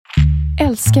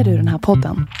Älskar du den här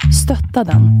podden?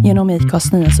 Stötta den genom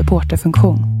IKAs nya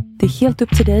supporterfunktion. Det är helt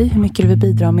upp till dig hur mycket du vill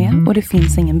bidra med och det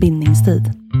finns ingen bindningstid.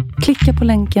 Klicka på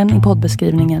länken i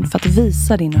poddbeskrivningen för att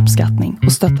visa din uppskattning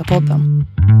och stötta podden.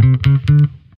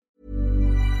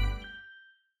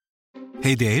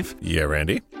 Hey Dave. Yeah,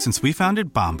 Randy. Since we founded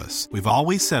Bombas, we've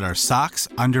always said our socks,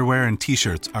 underwear, and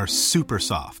t-shirts are super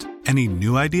soft. Any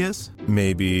new ideas?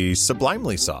 Maybe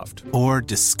sublimely soft. Or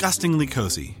disgustingly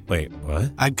cozy. Wait, what?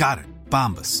 I got it.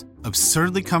 Bombas.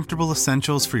 Absurdly comfortable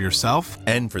essentials for yourself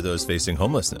And for those facing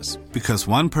homelessness. Because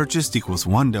one purchased equals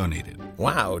one donated.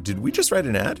 Wow, did we just write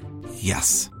an ad?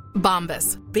 Yes.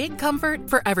 Bombas. Big comfort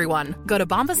for everyone. Go to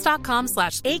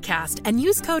bombas.com/ACAST and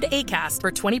use code ACAST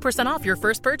for 20% off your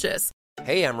first purchase.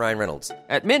 Hey, I'm Ryan Reynolds.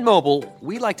 At Mint Mobile,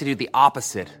 we like to do the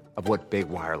opposite of what Big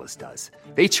Wireless does.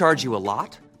 They charge you a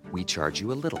lot, we charge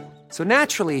you a little. So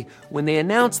naturally, when they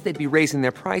announced they'd be raising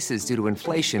their prices due to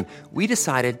inflation, we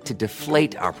decided to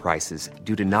deflate our prices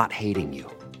due to not hating you.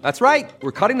 That's right.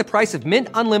 We're cutting the price of Mint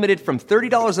Unlimited from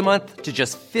 $30 a month to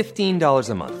just $15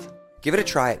 a month. Give it a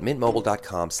try at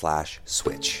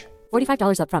mintmobile.com/switch.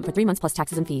 $45 up front for 3 months plus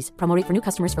taxes and fees. Promo rate for new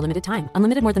customers for limited time.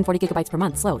 Unlimited more than 40 gigabytes per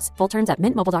month. Slows full terms at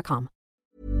mintmobile.com.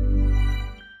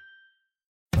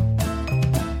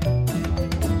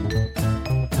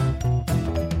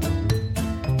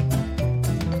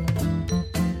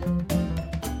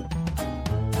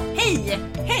 Hej!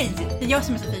 Hej! Det är jag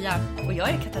som är Sofia. Och jag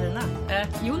är Katarina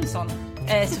Jonsson.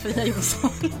 Sofia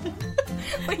Jonsson.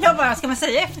 Och jag bara, ska man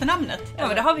säga efternamnet? Ja,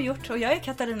 men det har vi gjort. Och jag är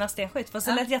Katarina Stenskytt. Fast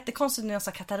det lät jättekonstigt när jag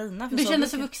sa Katarina. Du känner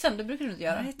så vuxen, det brukar du inte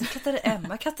göra. Jag heter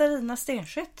Emma Katarina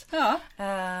Stenskytt. Ja.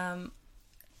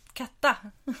 Katta.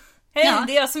 Hej,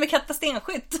 det är jag som är Katta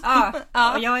Stenskytt. Ja,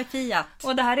 och jag är Fiat.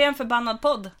 Och det här är en förbannad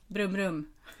podd. Brum brum.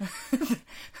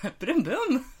 Brum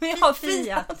brum. Jag har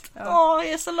Fiat. Jag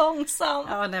är så långsam.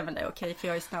 Ja, nej men det är okej för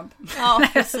jag är snabb. Ja,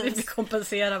 precis. Vi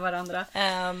kompenserar varandra.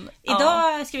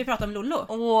 Idag ska vi prata om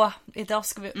Lollo. Idag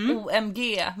ska vi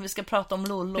OMG. Vi ska prata om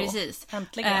Lollo. Precis.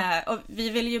 Äntligen. Och vi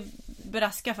vill ju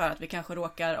braska för att vi kanske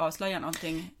råkar avslöja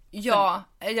någonting. Ja,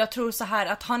 jag tror så här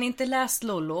att har ni inte läst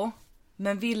Lollo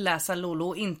men vill läsa Lollo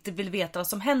och inte vill veta vad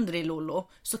som händer i Lollo,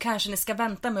 så kanske ni ska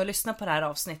vänta med att lyssna på det här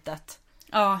avsnittet.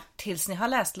 Ja, tills ni har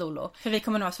läst Lollo. För vi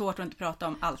kommer nog ha svårt att inte prata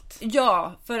om allt.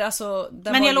 Ja, för alltså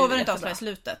men jag lovar inte att avslöja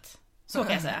slutet. Så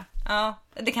kan jag säga. Ja,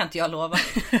 det kan inte jag lova.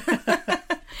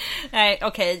 Nej,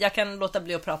 okej, jag kan låta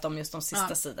bli att prata om just de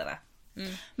sista sidorna.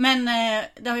 Men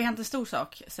det har ju hänt en stor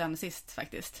sak sen sist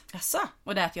faktiskt. Jaså?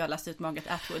 Och det är att jag har läst ut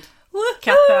Margaret Atwood.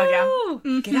 Kattöga.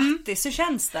 Grattis, hur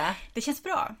känns det? Det känns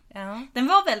bra. Ja. Den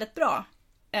var väldigt bra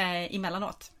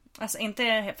emellanåt. Alltså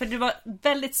inte, för du var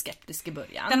väldigt skeptisk i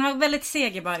början. Den var väldigt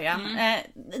seg i början.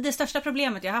 Det största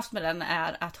problemet jag har haft med den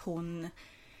är att hon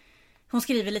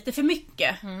skriver lite för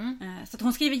mycket. Så att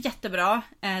hon skriver jättebra.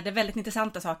 Det är väldigt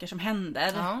intressanta saker som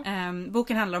händer.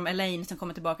 Boken handlar om Elaine som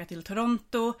kommer tillbaka till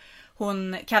Toronto.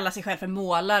 Hon kallar sig själv för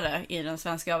målare i den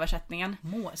svenska översättningen.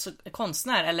 Så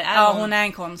konstnär? Eller är hon är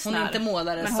en konstnär. Hon är inte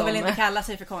målare. Men hon vill inte kalla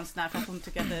sig för konstnär för att hon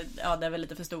tycker att det är väl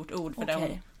lite för stort ord för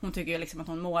det. Hon tycker ju liksom att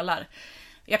hon målar.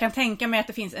 Jag kan tänka mig att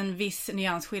det finns en viss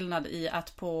nyansskillnad i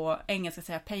att på engelska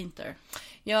säga painter.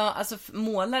 Ja, alltså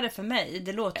målare för mig,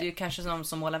 det låter ju kanske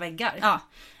som målar väggar. Ja,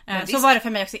 så var det för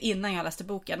mig också innan jag läste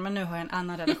boken. Men nu har jag en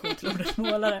annan relation till ordet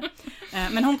målare.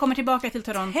 Men hon kommer tillbaka till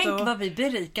Toronto. Tänk vad vi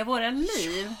berikar våra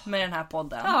liv med den här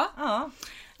podden. Ja.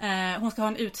 Hon ska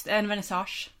ha en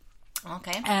vernissage.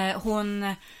 Okay.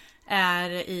 Hon är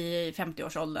i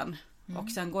 50-årsåldern.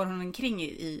 Och sen går hon omkring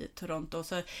i Toronto.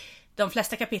 Så de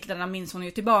flesta kapitlerna minns hon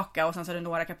ju tillbaka. Och sen så är det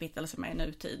några kapitel som är i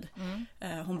nutid.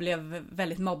 Hon blev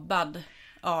väldigt mobbad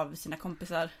av sina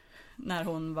kompisar när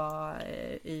hon var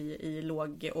i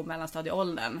låg- och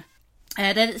mellanstadieåldern. Det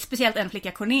är speciellt en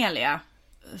flicka, Cornelia,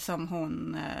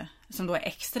 som då är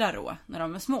extra rå när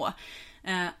de är små.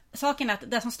 Saken är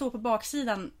att det som står på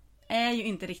baksidan är ju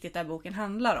inte riktigt det boken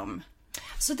handlar om.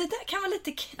 Så det där kan vara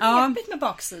lite knepigt med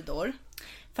baksidor.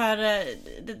 För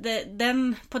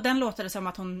på den låter det som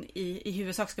att hon i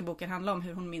huvudsak ska boken handla om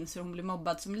hur hon minns hur hon blev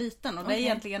mobbad som liten. Och det är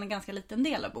egentligen en ganska liten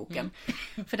del av boken.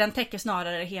 För den täcker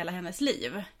snarare hela hennes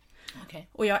liv.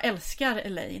 Och jag älskar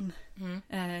Elaine.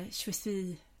 Je suis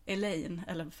Elaine.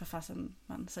 Eller för fasen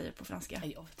man säger på franska.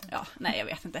 Jag vet inte. Ja, nej jag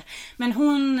vet inte. Men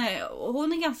hon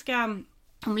är ganska...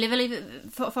 Hon blev väl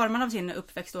formad av sin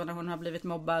uppväxt då när hon har blivit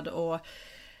mobbad. Och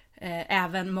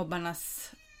även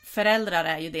mobbarnas föräldrar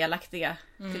är ju delaktiga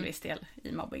till viss del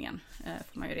i mobbingen.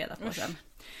 Får man ju reda på sen.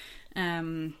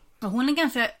 Och hon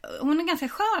är ganska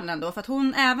skön ändå. För att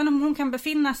även om hon kan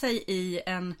befinna sig i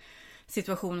en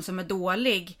situation som är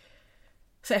dålig,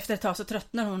 Så efter ett tag så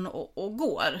tröttnar hon och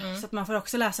går. Så att man får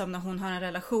också läsa om när hon har en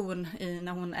relation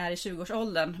när hon är i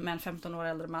 20-årsåldern med en 15 år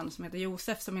äldre man som heter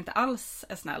Josef som inte alls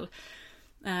är snäll.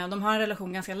 De har en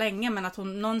relation ganska länge men att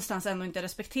hon någonstans ändå inte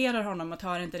respekterar honom och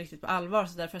tar det inte riktigt på allvar,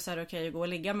 så därför så är det okej att gå och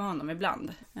ligga med honom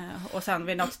ibland. Och sen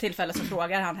vid något tillfälle så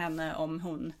frågar han henne om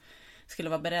hon skulle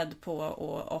vara beredd på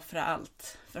att offra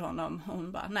allt för honom. Och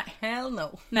hon bara, nej. Hell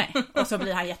no. Nej. Och så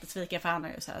blir han jättesviken för han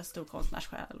är ju så här stor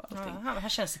konstnärssjäl och allting. Ja, han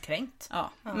känns kränkt.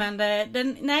 Ja. Men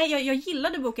jag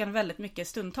gillade boken väldigt mycket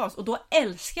stundtals och då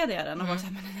älskade jag den och var så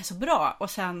här, men den är så bra.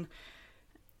 Och sen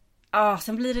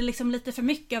blir det liksom lite för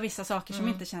mycket av vissa saker som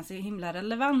inte känns himla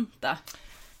relevanta.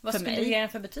 Vad skulle du ge den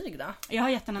för betyg då? Jag har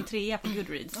gett den en 3 på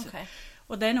Goodreads. Okay.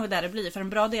 Och det är nog där det blir. För de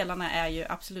bra delarna är ju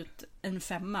absolut en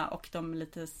 5 och de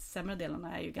lite sämre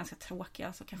delarna är ju ganska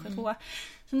tråkiga. Så kanske 2.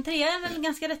 Så en 3 är väl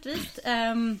ganska rättvist.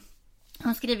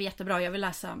 Han skriver jättebra. Jag vill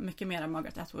läsa mycket mer av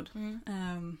Margaret Atwood.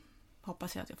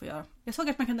 Hoppas jag att jag får göra. Jag såg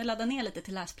att man kunde ladda ner lite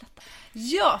till läsplatta.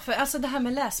 Ja, för alltså det här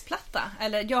med läsplatta.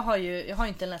 Eller jag har ju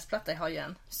inte en läsplatta, jag har ju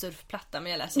en surfplatta.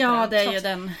 Men jag läser på den. Det är ju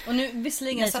den. Och nu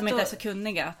visserligen ni som inte är så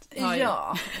kunniga.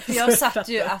 Ja, för jag satt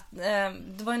ju att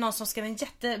det var ju någon som skrev en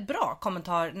jättebra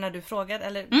kommentar när du frågade.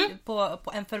 Eller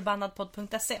på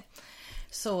enförbannadpodd.se.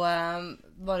 Så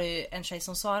var det ju en tjej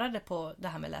som svarade på det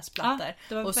här med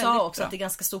läsplattor. Och sa också bra. Att det är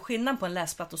ganska stor skillnad på en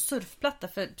läsplatta och surfplatta.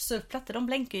 För surfplattor, de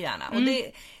blänker ju gärna. Och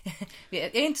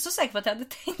jag är inte så säker på att jag hade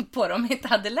tänkt på det om jag inte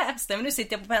hade läst det. Men nu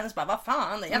sitter jag på hennes och bara, vad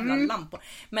fan, jävla lampor.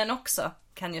 Men också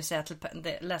kan jag säga till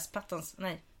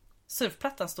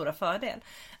surfplattans stora fördel.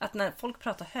 Att när folk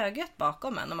pratar högljutt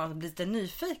bakom en och man blir lite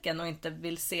nyfiken och inte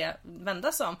vill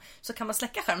vända sig om, så kan man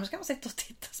släcka skärmen, så kan man sitta och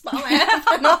titta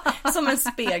som en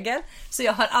spegel. Så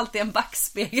jag har alltid en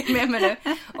backspegel med mig nu.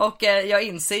 Och jag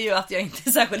inser ju att jag inte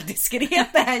är särskilt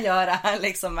diskret när jag gör det här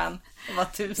liksom, men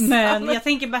vad tusan. Men jag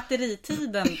tänker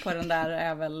batteritiden på den där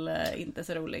är väl inte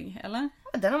så rolig, eller?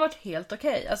 Den har varit helt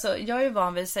okej. Alltså jag är ju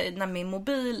van vid sig när min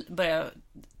mobil börjar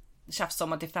tjafsa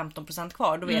om att det är 15%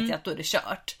 kvar, då vet jag att då är det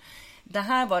kört. Det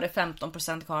här var det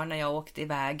 15% kvar när jag åkte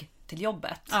iväg till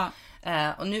jobbet.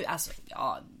 Och nu, alltså,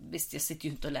 visst jag sitter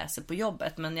ju inte och läser på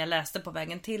jobbet, men jag läste på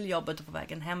vägen till jobbet och på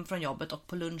vägen hem från jobbet och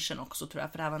på lunchen också, tror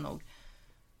jag, för det här var nog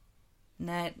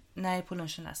nej, på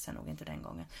lunchen läste jag nog inte den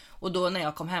gången. Och då när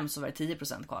jag kom hem så var det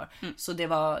 10% kvar. Så det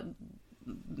var,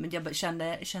 men jag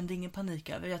kände ingen panik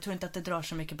över. Jag tror inte att det drar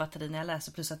så mycket batteri när jag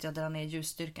läser, plus att jag drar ner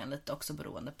ljusstyrkan lite också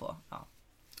beroende på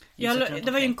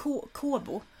det var ju en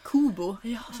Kobo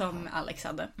som Alex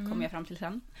hade, kom jag fram till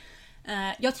sen.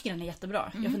 Jag tycker den är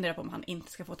jättebra. Jag funderar på om han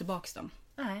inte ska få tillbaka den.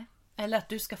 Nej. Eller att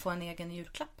du ska få en egen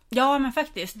julklapp. Ja, men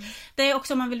faktiskt. Det är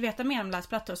också, om man vill veta mer om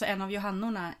läsplattor, så en av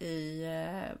Johannorna i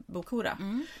Bokhora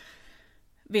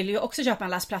vill ju också köpa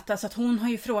en läsplatta, så att hon har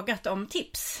ju frågat om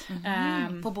tips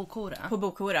på Bokhora. På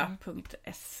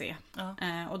bokhora.se.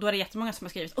 Och då är det jättemånga som har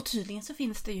skrivit. Och tydligen så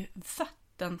finns det ju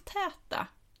vattentäta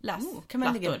läsplattor. Kan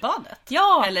man ligga i badet?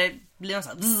 Ja! Eller blir man så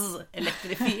här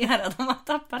elektrifierad om man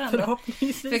tappar den?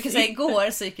 Förhoppningsvis. För jag kan säga,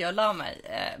 igår så gick jag och la mig.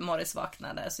 Morris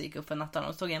vaknade, så gick jag upp för natten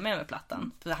och tog jag med mig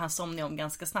plattan. För han somnade om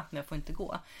ganska snabbt, men jag får inte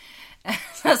gå.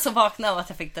 Så vaknade jag av att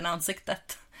jag fick den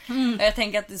ansiktet. Jag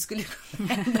tänker att det skulle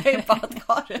kunna hända i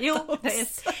badkaret. Jo,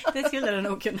 det skulle det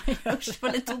nog kunna göra. Det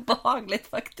var lite obehagligt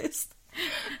faktiskt.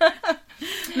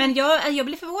 Men jag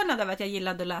blev förvånad över att jag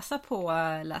gillade att läsa på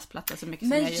läsplatta så mycket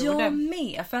som jag gjorde. Men jag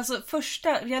med. För alltså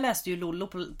jag läste ju Lollo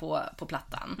på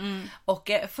plattan.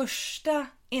 Och första,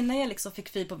 innan jag liksom fick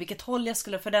fi på vilket håll jag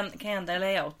skulle, för den kan jag ändra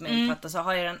layout med en platta, så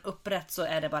har jag den upprätt så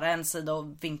är det bara en sida,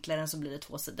 och vinklar den så blir det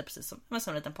 2 sidor, precis som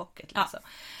en liten pocket liksom.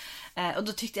 Och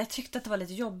då tyckte att det var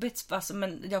lite jobbigt, alltså,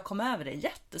 men jag kom över det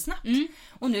jättesnabbt.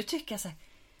 Och nu tycker jag så här,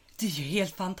 det är ju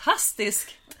helt fantastiskt.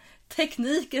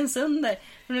 Teknikens under.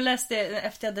 För nu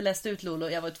efter jag hade läst ut Lollo,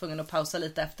 jag var tvungen att pausa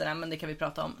lite efter den, men det kan vi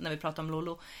prata om när vi pratar om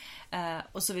Lollo.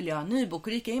 Och så vill jag ha en ny bok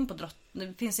och gick in på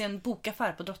det finns ju en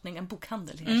bokaffär på en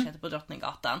bokhandel heter på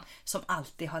Drottninggatan, som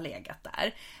alltid har legat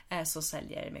där, så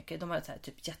säljer mycket. De har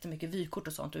typ jättemycket vykort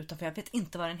och sånt utanför. Jag vet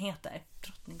inte vad den heter.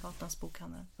 Drottninggatans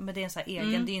bokhandel. Men det är en sån här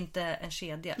egen, det är inte en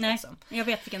kedja. Nej, liksom. Jag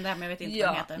vet vilken det är, men jag vet inte vad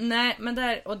den heter. Nej, men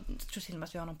där, och jag tror till och med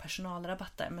att vi har någon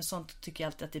personalrabatt där, men sånt tycker jag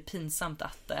alltid att det är pinsamt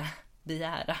att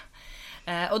begära.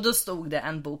 Och då stod det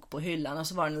en bok på hyllan och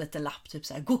så var det en liten lapp typ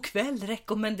så här: god kväll,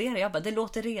 rekommenderar. Jag bara, det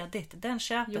låter redigt. Den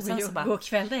köper. Jo, så bara, god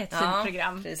kväll, det är ett fint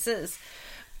program. Precis.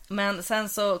 Men sen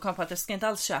så kom jag på att jag ska inte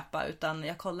alls köpa, utan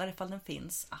jag kollar ifall den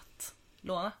finns att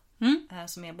låna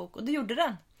som e-bok. Och det gjorde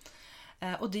den.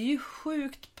 Och det är ju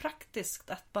sjukt praktiskt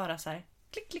att bara så här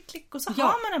klick, klick, klick, och så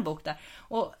har man en bok där.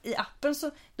 Och i appen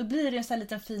så då blir det en sån här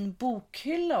liten fin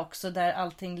bokhylla också, där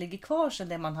allting ligger kvar sen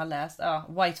det man har läst.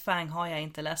 White Fang har jag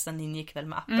inte läst, den ingick väl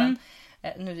med appen.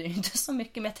 Nu är det inte så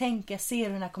mycket, men jag ser hur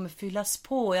den här kommer fyllas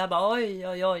på. Och jag bara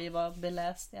oj vad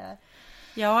beläst jag är.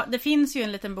 Ja, det finns ju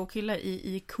en liten bokhylla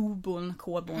i Kobon.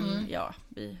 Ja,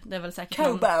 det är väl säkert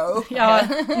Kobo!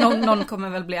 Någon kommer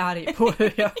väl bli arg på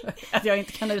att jag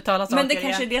inte kan uttala saker. Men det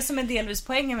kanske är det som är delvis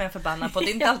poängen med en förbannad på.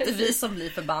 Det är inte alltid vi som blir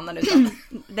förbannade, utan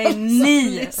det är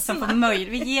ni som får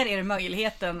vi ger er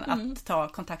möjligheten att ta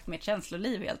kontakt med ett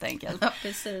känsloliv helt enkelt. Ja,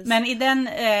 precis. Men i den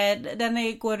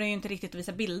går det ju inte riktigt att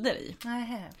visa bilder i.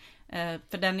 Nej.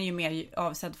 För den är ju mer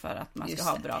avsedd för att man ska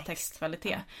ha bra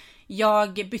textkvalitet.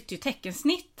 Jag bytte ju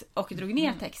teckensnitt och drog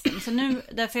ner texten. Så nu,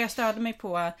 därför jag stödde mig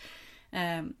på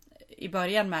i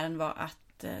början med den var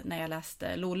att när jag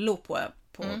läste Lollo på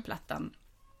plattan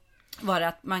var det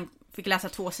att man fick läsa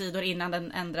 2 sidor innan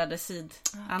den ändrade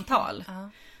sidantal. Okay.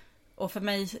 Och för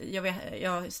mig,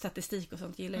 jag statistik och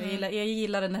sånt jag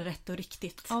gillade när rätt och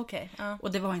riktigt. Okay.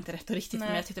 Och det var inte rätt och riktigt,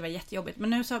 men jag tyckte det var jättejobbigt. Men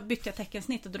nu så bytte jag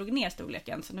teckensnitt och drog ner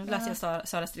storleken. Så nu läser jag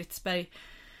Sara Stridsberg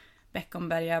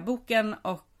Beckomberga-boken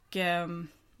och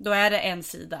då är det 1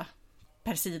 sida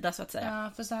per sida så att säga.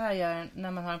 Ja, för så här gör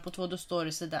när man har den på 2, då står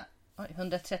det sida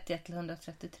 131 till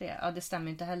 133. Ja, det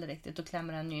stämmer inte heller riktigt. Då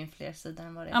klämmer den ju in fler sidor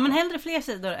än vad det är. Ja, men hellre fler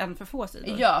sidor än för få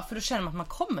sidor. Ja, för då känner man att man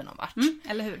kommer någon vart.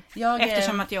 Eller hur?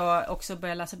 Eftersom att jag också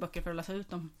börjar läsa böcker för att läsa ut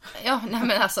dem. Ja, nej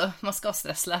men alltså, man ska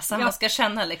stressläsa. Man ska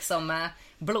känna liksom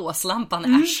blåslampan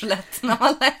i arslet när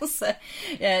man läser.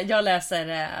 Jag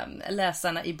läser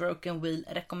läsarna i Broken Wheel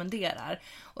rekommenderar.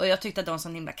 Och jag tyckte att det var en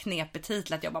sån himla knepig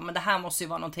titel att jag bara, men det här måste ju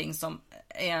vara någonting som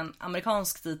är en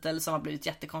amerikansk titel som har blivit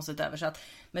jättekonstigt översatt.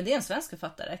 Men det är en svensk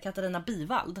författare, Katarina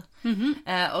Bivald.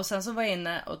 Och sen så var jag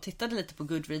inne och tittade lite på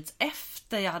Goodreads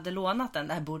efter jag hade lånat den.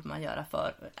 Det här borde man göra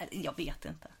för, jag vet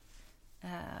inte.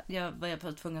 Jag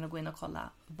var tvungen att gå in och kolla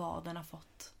vad den har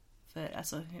fått. För,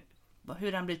 alltså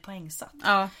hur den blivit poängsatt.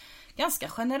 Ja. Ganska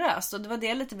generöst. Och det var det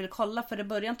jag lite ville kolla. För i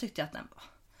början tyckte jag att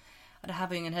det här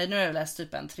var ju ingen höjd. Nu har jag läst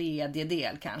typ en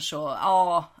 3/3 kanske.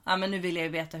 Och men nu vill jag ju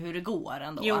veta hur det går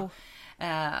ändå. Jo.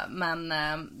 Men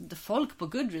folk på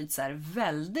Goodreads är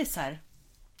väldigt så här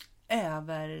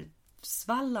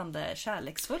översvallande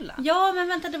kärleksfulla. Ja, men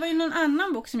vänta, det var ju någon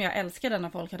annan bok som jag älskade när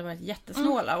folk hade varit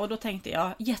jättesnåla. Och då tänkte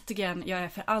jag, jättegrann, jag är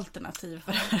för alternativ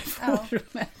för det här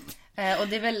forumet. Och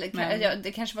det är väl,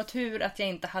 det kanske var tur att jag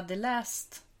inte hade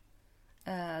läst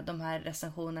de här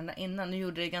recensionerna innan. Nu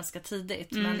gjorde det ganska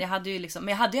tidigt. Men jag hade ju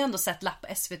jag hade ju ändå sett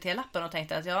SVT-lappen och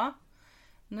tänkte att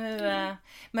nu,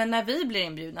 men när vi blir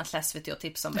inbjudna till SVT och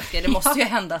tips om böcker, det måste ju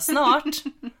hända snart.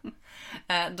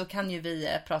 Då kan ju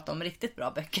vi prata om riktigt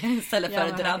bra böcker istället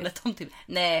för drabblet om till.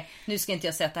 Nej, nu ska inte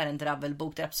jag säga att det här är en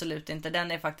drabbelbok, det är absolut inte.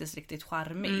 Den är faktiskt riktigt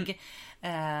charmig.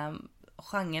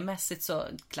 Genremässigt så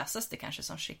klassas det kanske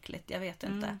som skickligt, jag vet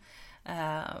inte.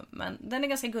 Men den är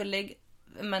ganska gullig,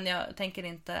 men jag tänker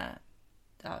inte.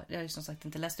 Jag har ju som sagt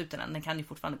inte läst ut den. Den kan ju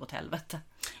fortfarande gå till helvete.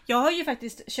 Jag har ju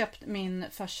faktiskt köpt min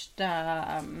första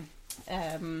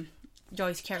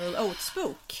Joyce Carol Oates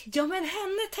bok. Ja, men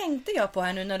henne tänkte jag på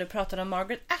här nu när du pratade om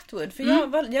Margaret Atwood. För jag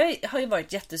har ju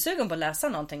varit jättesugen på att läsa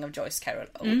någonting av Joyce Carol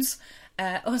Oates.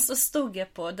 Och så stod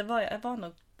jag på,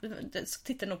 jag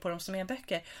tittar nog på dem som är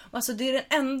böcker. Alltså det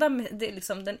är det är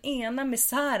liksom den ena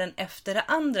misären efter det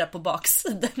andra på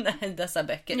baksidan i dessa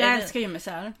böcker. Jag älskar ju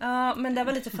misär. Ja, men det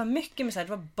var lite för mycket misär. Det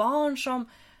var barn som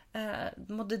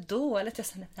mådde dåligt. Jag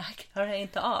sa, nej, det här klarar jag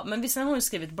inte av. Men visst har hon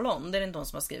skrivit Blond. Det är inte hon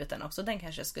som har skrivit den också. Den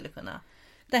kanske jag skulle kunna.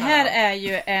 Det här är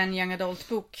ju en young adult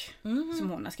bok som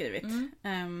hon har skrivit.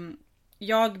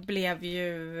 Jag blev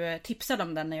ju tipsad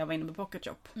om den när jag var inne på Pocket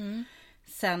Shop.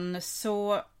 Sen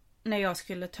så när jag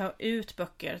skulle ta ut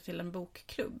böcker till en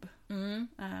bokklubb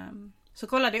så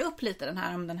kollade jag upp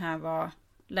lite om den här var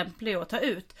lämplig att ta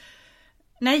ut.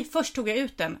 Nej, först tog jag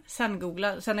ut den, sen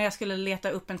googlade, sen när jag skulle leta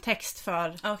upp en text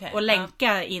för och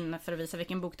länka in för att visa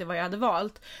vilken bok det var jag hade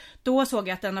valt. Då såg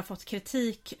jag att den har fått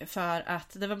kritik för att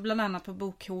det var bland annat på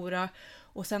Bokhora,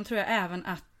 och sen tror jag även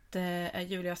att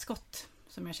Julia Scott,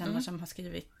 som jag känner som har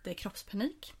skrivit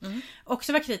Kroppspanik,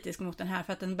 också var kritisk mot den här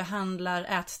för att den behandlar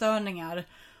ätstörningar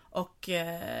och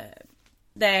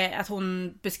det är att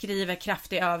hon beskriver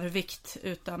kraftig övervikt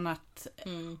utan att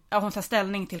hon tar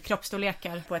ställning till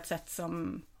kroppsstorlekar på ett sätt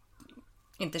som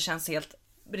inte känns helt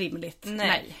rimligt.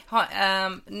 Nej.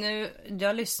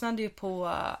 Jag lyssnade ju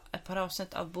på ett par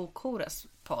avsnitt av Bokhoras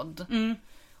podd.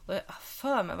 Och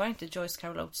för mig var det inte Joyce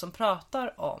Carol Oates som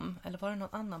pratar om, eller var det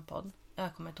någon annan podd?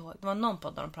 Jag kommer inte ihåg. Det var någon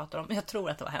podd där de pratade om, jag tror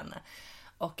att det var henne.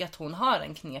 Och att hon har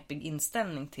en knepig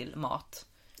inställning till mat.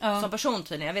 som person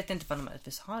tydligen. Jag vet inte om de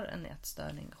möjligtvis har en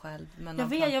ätstörning själv. Men jag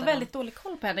har väldigt dålig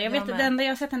koll på henne. Jag vet den där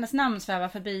jag har sett hennes namn sväva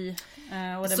förbi.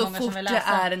 Och det är så många fort som vill det läsa.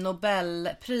 är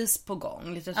Nobelpris på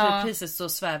gång, litteraturpriset, så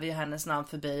svävar ju hennes namn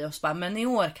förbi och så bara, men i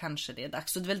år kanske det är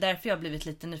dags. Så det är väl därför jag har blivit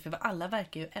lite nyfiken, för alla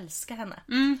verkar ju älska henne.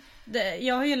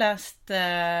 Jag har ju läst,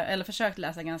 eller försökt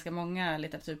läsa ganska många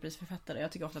litteraturprisförfattare.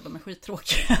 Jag tycker ofta att de är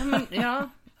skittråkiga. Ja,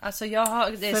 alltså jag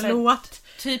har, det är Förlåt.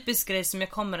 Typisk grej som jag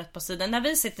kommer ett på sidan. När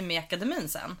vi sitter med i akademin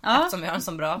sen, eftersom vi har en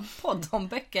sån bra podd om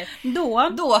böcker,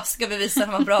 då ska vi visa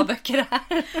vad bra böcker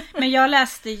är. Men jag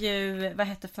läste ju, vad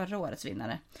hette förra årets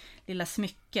vinnare? Lilla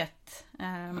smycket.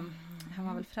 Han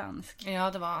var väl fransk.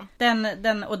 Ja, det var han. Den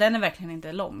är verkligen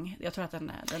inte lång. Jag tror att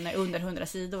den är under 100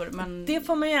 sidor. Men det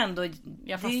får man ju ändå.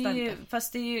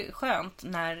 Fast det är ju skönt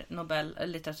när Nobel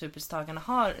litteraturpristagarna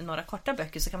har några korta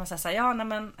böcker, så kan man säga så här, ja, nej,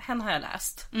 men henne har jag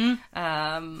läst.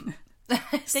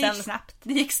 Det gick snabbt.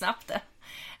 Det gick snabbt.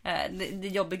 Det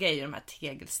jobbiga är ju de här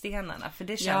tegelstenarna, för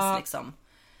det känns liksom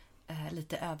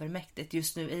lite övermäktigt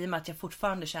just nu, i och med att jag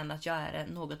fortfarande känner att jag är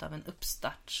något av en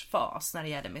uppstartsfas när det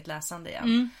gäller mitt läsande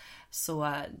igen.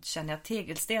 Så känner jag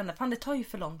tegelstenar, fan, det tar ju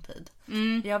för lång tid.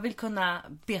 Jag vill kunna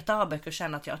beta av böcker och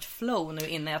känna att jag har ett flow nu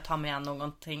innan jag tar mig an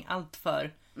någonting allt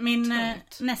för min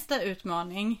nästa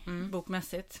utmaning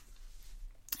bokmässigt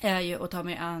är ju att ta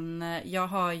mig an,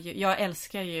 jag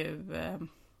älskar ju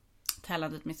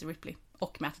Talented Mr. Ripley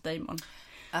och Matt Damon.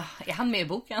 Är han med i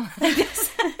boken?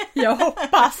 Jag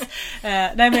hoppas.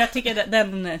 Nej, men jag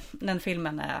tycker den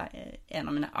filmen är en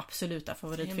av mina absoluta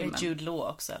favoritfilmer. Med Jude Law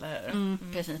också, eller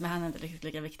hur? Precis, men han är inte riktigt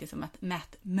lika viktig som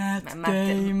Matt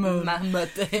Damon.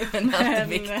 Matt Damon är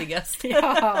viktigast.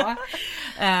 Ja.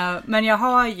 Men jag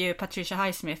har ju Patricia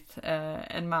Highsmith,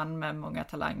 en man med många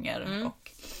talanger,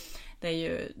 och det är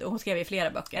ju, hon skrev ju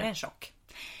flera böcker. Är det en chock?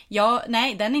 Ja,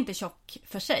 nej, den är inte tjock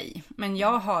för sig. Men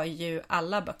jag har ju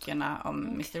alla böckerna om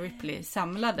Mr. Ripley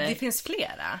samlade. Det finns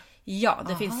flera? Ja,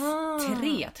 det finns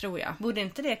 3, tror jag. Borde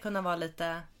inte det kunna vara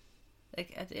lite...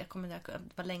 Jag kommer ihåg, det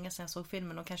var länge sedan jag såg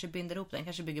filmen och kanske binder ihop den.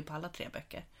 Kanske bygger på alla 3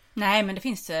 böcker. Nej, men det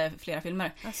finns flera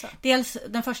filmer. Alltså. Dels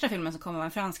den första filmen som kommer var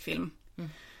en fransk film.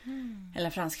 Eller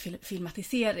en fransk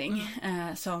filmatisering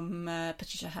som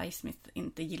Patricia Highsmith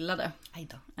inte gillade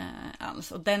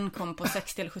alls. Och den kom på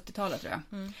 60- eller 70-talet, tror jag.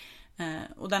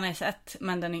 Och den har jag sett,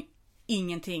 men den är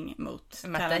ingenting mot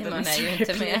Matt Damon är ju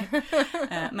inte med.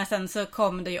 Men sen så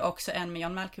kom det ju också en med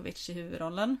John Malkovich i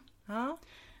huvudrollen.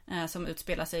 Som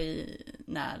utspelar sig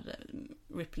när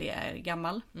Ripley är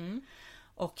gammal.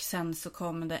 Och sen så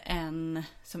kom det en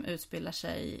som utspelar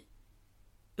sig,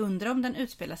 undrar om den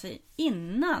utspelar sig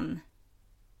innan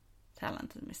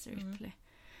Talented Mr. Ripley.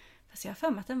 Fast jag har för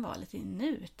mig att den var lite i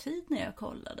nutid när jag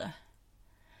kollade.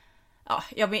 Ja,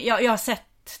 jag har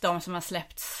sett de som har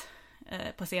släppts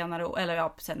på senare år,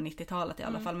 eller sen 90-talet i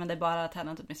alla fall. Men det är bara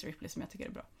Talented Mr. Ripley som jag tycker är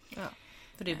bra. Ja,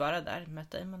 för det är bara där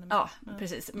mötte jag man. Ja,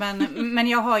 precis. Men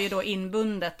jag har ju då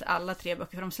inbundet alla 3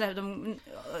 böcker, för de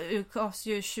utgavs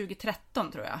ju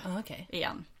 2013, tror jag.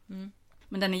 Igen.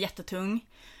 Men den är jättetung.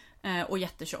 Och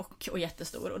jättetjock och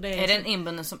jättestor. Och det är den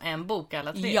inbunden som en bok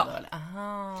alla 3? Ja. Då, eller?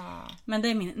 Aha. Men det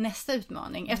är min nästa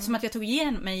utmaning. Eftersom att jag tog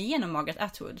mig igenom Margaret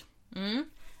Atwood.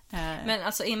 Men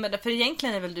alltså, för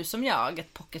egentligen är väl du som jag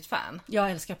ett pocket-fan?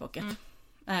 Jag älskar pocket.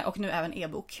 Och nu även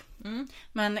e-bok.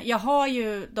 Men jag har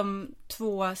ju de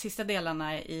 2 sista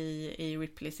delarna i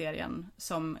Ripley-serien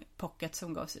som pocket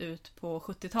som gavs ut på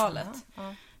 70-talet.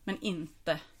 Men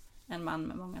inte En man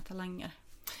med många talanger.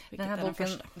 Den här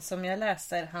boken som jag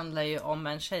läser handlar ju om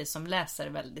en tjej som läser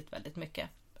väldigt, väldigt mycket.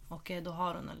 Och då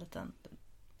har hon en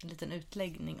liten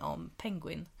utläggning om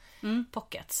Penguin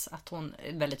Pockets. Att hon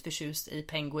är väldigt förtjust i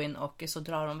Penguin, och så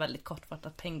drar hon väldigt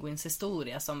kortfattat Penguins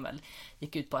historia, som väl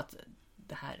gick ut på att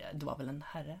det var väl en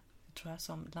herre, tror jag,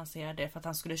 som lanserade det för att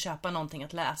han skulle köpa någonting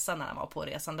att läsa när han var på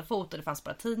resande fot, och det fanns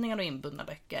bara tidningar och inbundna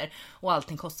böcker och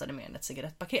allting kostade mer än ett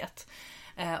cigarettpaket.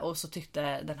 Och så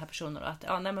tyckte den här personen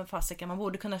att men fasiken, man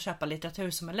borde kunna köpa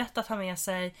litteratur som är lätt att ha med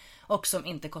sig och som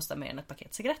inte kostar mer än ett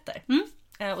paket cigaretter.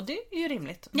 Och det är ju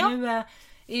rimligt. Ja. Nu är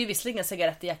ju visserligen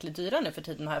cigaretter jäkligt dyra nu för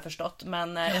tiden, har jag förstått,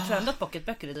 men jag tror ändå att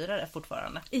pocketböcker är dyrare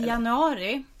fortfarande. I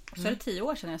januari så är det 10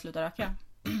 år sedan jag slutade röka.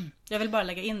 Jag vill bara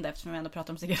lägga in det eftersom vi ändå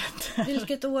pratar om cigaretter.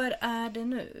 Vilket år är det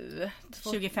nu?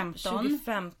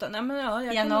 2015. Nej, men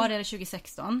januari är det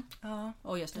 2016. Ja.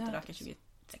 Och jag slutade röka 2016.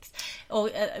 Och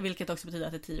vilket också betyder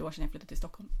att det är 10 år sedan jag flyttade till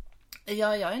Stockholm.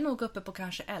 Ja, jag är nog uppe på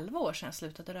kanske 11 år sedan jag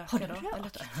slutade röka. Har du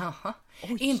rökt? Jaha.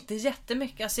 Inte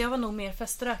jättemycket. Alltså jag var nog mer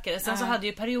feströkare. Sen så hade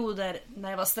jag perioder när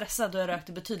jag var stressad och jag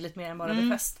rökande betydligt mer än bara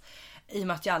vid fest. I och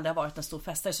med att jag aldrig har varit en stor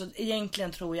festare. Så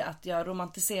egentligen tror jag att jag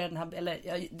romantiserar den här,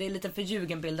 eller det är lite för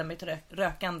ljugen bild av mitt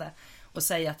rökande. och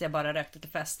säga att jag bara rökte till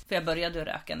fest. För jag började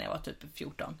röka när jag var typ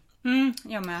 14.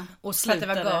 Jag med. Och slutade.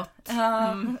 För att det var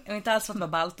gott. Ja, inte alls för att det var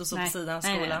ballt och så på sidan av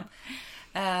skolan.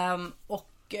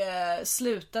 Och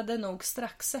slutade nog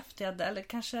strax efter jag hade, eller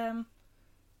kanske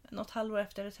något halvår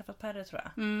efter jag hade träffat Perre, tror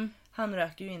jag. Han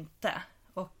röker ju inte.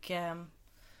 Och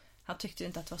han tyckte ju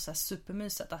inte att det var så här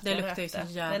supermysigt att det jag luktade rökte.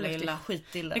 Så jävla illa.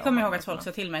 Skitilla. Det kommer jag ihåg att folk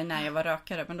sa till mig när jag var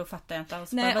rökare, men då fattade jag inte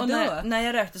alls. Nej, och när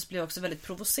jag rökte så blev jag också väldigt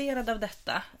provocerad av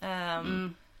detta.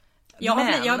 Jag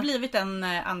har blivit en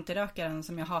antirökaren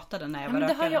som jag hatade när jag var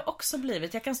rökare. Det har jag också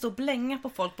blivit. Jag kan stå och blänga på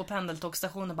folk på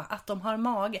pendeltågstationen bara att de har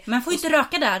mage. Man får ju inte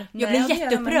röka där. Jag blir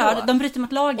jätteupprörd. De bryter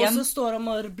mot lagen. Och så står de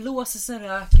och blåser sin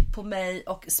rök på mig.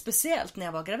 Och speciellt när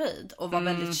jag var gravid och var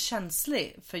väldigt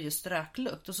känslig för just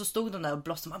röklukt. Och så stod de där och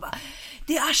blåste. Man bara,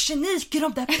 det är arsenik i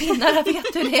de där pinnarna,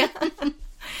 vet du det?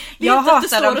 Jag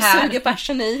hatar de här. Suger på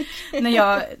arsenik.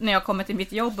 när jag kommer till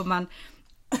mitt jobb och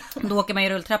då åker man ju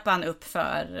rulltrappan upp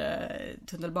för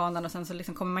tunnelbanan och sen så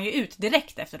liksom kommer man ju ut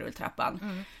direkt efter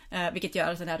rulltrappan. Vilket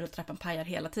gör att den här rulltrappan pajar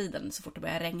hela tiden så fort det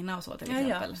börjar regna och så till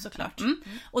exempel. Ja, såklart.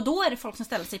 Och då är det folk som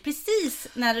ställer sig precis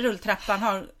när rulltrappan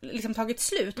har liksom tagit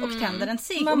slut och tänder en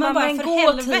cigg. Och man bara, för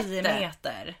helvete. 10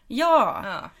 meter.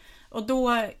 Ja. Och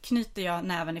då knyter jag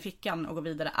näven i fickan och går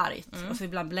vidare argt. Och så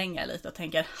ibland blänger jag lite och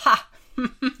tänker, ha!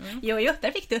 Jo,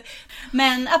 där fick du.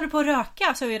 Men apropå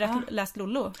röka så har jag läst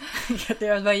Lollo.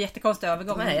 Det var en jättekonstig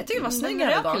övergång. Nej, jag tycker det var snygg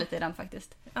övergång. övergång Lite i den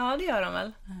faktiskt. Ja, det gör de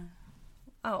väl.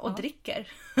 Ja, och dricker.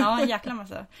 Ja, en jäkla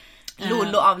massa.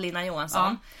 Lollo av Linna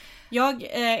Johansson. Ja.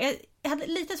 Jag hade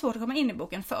lite svårt att komma in i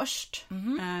boken först.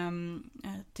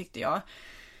 Tyckte jag.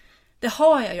 Det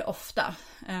har jag ju ofta.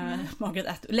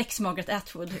 Lex Margaret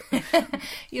Atwood.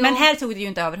 Men här tog det ju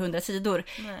inte över 100 sidor.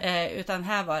 Utan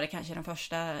här var det kanske de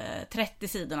första 30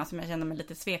 sidorna som jag kände mig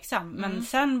lite tveksam. Men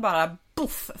sen bara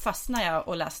fastnade jag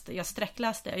och läste. Jag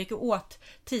sträckläste. Jag gick åt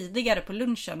tidigare på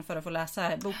lunchen för att få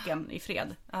läsa boken i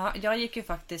fred. Ja, jag gick ju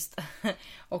faktiskt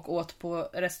och åt på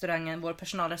restaurangen, vår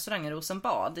personalrestaurang i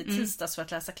Rosenbad i tisdags för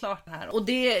att läsa klart den här. Och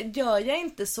det gör jag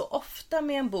inte så ofta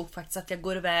med en bok faktiskt, att jag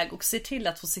går iväg och ser till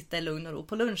att få sitta i lugn och ro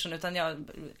på lunchen, utan jag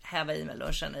häver i mig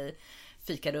lunchen i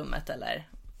fikarummet eller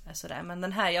sådär. Men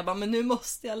den här, jag bara, men nu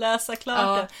måste jag läsa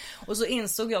klart den. Och så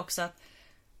insåg jag också att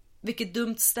vilket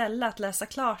dumt ställe att läsa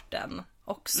klart den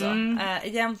också.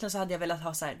 Egentligen så hade jag velat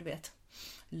ha så här, du vet,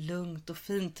 lugnt och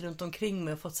fint runt omkring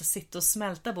mig och fått så sitta och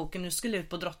smälta boken. Nu skulle jag ut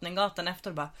på Drottninggatan efter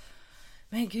och bara,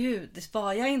 men gud, det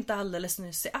var jag inte alldeles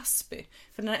nyss i Asby.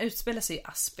 För den här utspelar sig i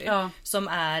Asby, som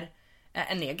är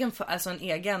en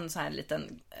egen så här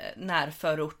liten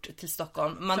närförort till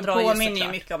Stockholm. Man som drar påminner ju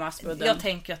mycket om Aspudden. Jag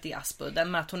tänker att det är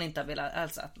Aspudden, men att hon inte har velat,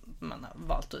 alltså att man har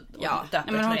valt att döpa.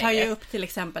 Men hon tar ju upp till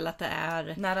exempel att det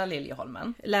är nära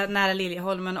Liljeholmen. Nära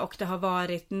Liljeholmen, och det har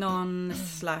varit någon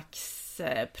slags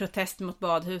protest mot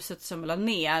badhuset som la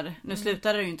ner. Nu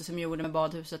slutade det ju inte som gjorde med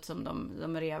badhuset som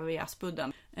de rev i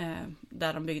Aspudden.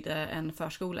 Där de byggde en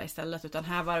förskola istället. Utan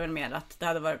här var det väl mer att det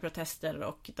hade varit protester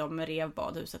och de rev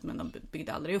badhuset, men de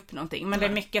byggde aldrig upp någonting. Men det är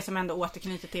mycket som ändå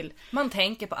återknyter till. Man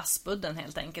tänker på Aspudden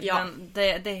helt enkelt. Ja. Men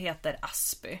det heter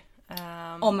Asby.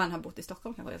 Om man har bott i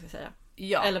Stockholm kanske jag ska säga.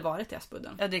 Ja. Eller varit i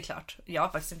Aspudden. Ja, det är klart. Jag har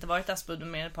faktiskt inte varit i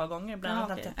Aspudden mer ett par gånger. Bland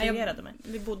annat att jag tatuerade mig.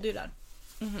 Vi bodde ju där.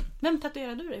 Vem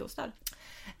tatuerade du dig hos där?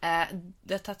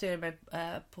 Jag tatuerade mig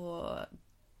på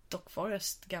Doc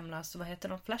Forest gamla, så vad heter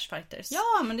de? Flashfighters.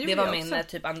 Ja, men det var min min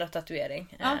typ andra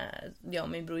tatuering. Ja. Jag och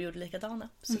min bror gjorde likadana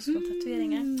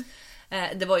syskon-tatueringar.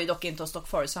 Det var ju dock inte hos Doc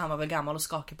Forest, så han var väl gammal och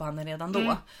skakig på handen redan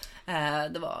då.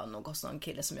 Det var nog hos någon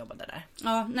kille som jobbade där.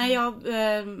 Ja, nej,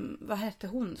 vad hette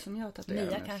hon som jag tatuerade?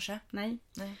 Mia kanske? Nej.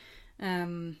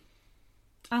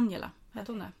 Angela,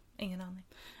 hette hon det? Ingen aning.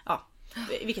 Ja,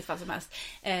 i vilket fall som helst.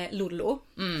 Lollo,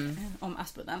 om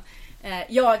Aspudden.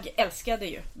 Jag älskade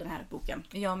ju den här boken.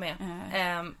 Jag med.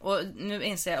 Och nu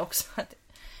inser jag också att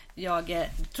jag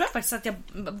tror faktiskt att jag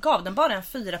gav den bara en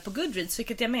 4 på Goodreads,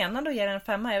 vilket jag menade att ge den en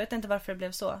 5. Jag vet inte varför det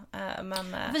blev så.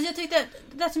 Men jag tyckte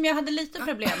det som jag hade lite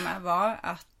problem med var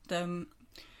att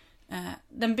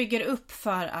den bygger upp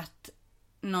för att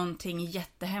någonting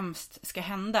jättehemskt ska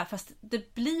hända, fast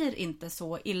det blir inte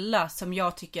så illa som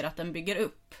jag tycker att den bygger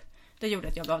upp. Det gjorde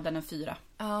att jag gav den en 4.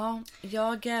 Ja,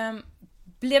 jag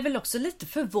blev väl också lite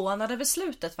förvånad över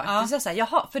slutet faktiskt. Jag sa,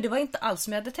 jaha, för det var inte alls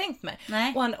som jag hade tänkt mig.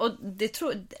 Nej. Och det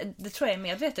tror jag är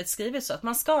medvetet skrivet så att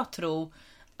man ska tro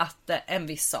att en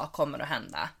viss sak kommer att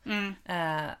hända.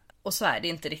 Och så är det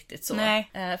inte riktigt så. Nej.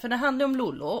 För det handlar om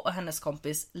Lollo och hennes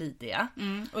kompis Lydia.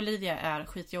 Och Lydia är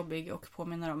skitjobbig och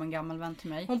påminner om en gammal vän till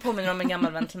mig. Hon påminner om en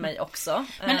gammal vän till mig också.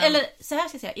 Men eller så här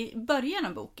ska jag säga, i början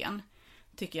av boken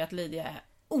tycker jag att Lydia är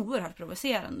oerhört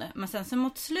provocerande. Men sen så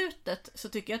mot slutet så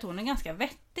tycker jag att hon är ganska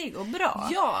vettig och bra.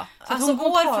 Ja, så alltså hon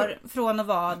går från att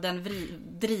vara den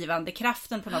drivande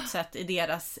kraften på något sätt i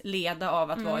deras leda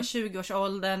av att vara i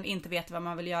 20-årsåldern, inte veta vad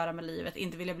man vill göra med livet,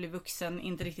 inte vilja bli vuxen,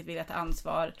 inte riktigt vilja ta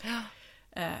ansvar.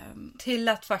 Till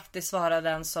att faktiskt vara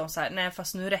den som så här, nej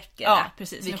fast nu räcker det. Ja,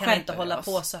 precis. Vi nu kan inte hålla oss.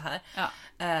 På så här.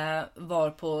 Ja.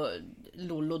 Varpå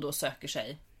Lollo då söker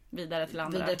sig vidare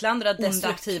till andra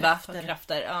destruktiva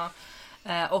krafter. Ja.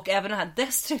 Och även den här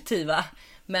destruktiva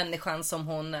människan som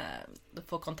hon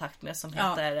får kontakt med som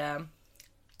heter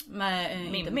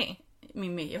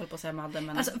Mimmi, jag håller på att säga Madde.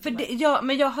 Men, alltså,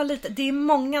 men jag har lite, det är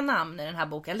många namn i den här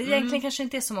boken. Eller egentligen kanske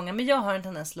inte är så många, men jag har en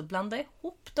tendens att blanda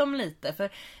ihop dem lite.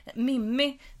 För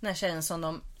Mimmi, den här tjejen som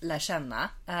de lär känna,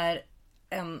 är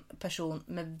en person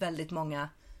med väldigt många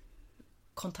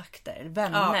kontakter,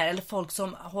 vänner eller folk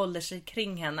som håller sig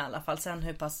kring henne i alla fall. Sen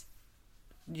hur pass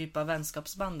djupa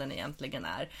vänskapsbanden egentligen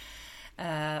är.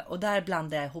 Och där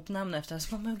blandade jag ihop namn efter.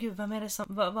 Så, men gud, vad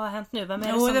har hänt nu?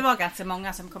 Det var ganska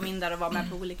många som kom in där och var med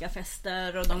på olika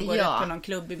fester. Och de går ut på någon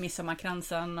klubb i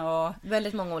midsommarkransen. Och...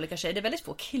 väldigt många olika tjejer. Det är väldigt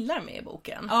få killar med i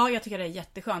boken. Ja, jag tycker det är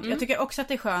jätteskönt. Jag tycker också att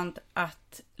det är skönt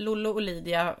att Lollo och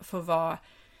Lydia får vara...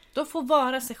 de får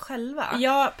vara sig själva.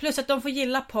 Ja, plus att de får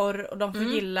gilla porr och de får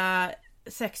gilla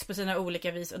sex på sina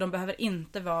olika vis. Och de behöver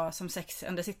inte vara som Sex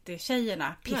and the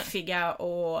City-tjejerna. Piffiga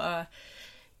och...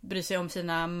 bryr sig om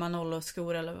sina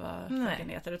Manolo-skor eller vad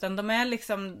det heter. Utan de är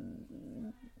liksom...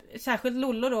 särskilt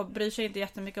Lollo då bryr sig inte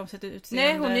jättemycket om sitt utseende.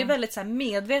 Nej, hon är väldigt så här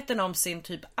medveten om sin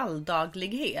typ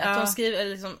alldaglighet.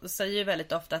 Hon säger ju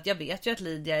väldigt ofta att jag vet ju att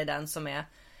Lydia är den som är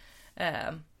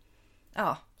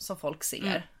som folk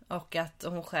ser. Och att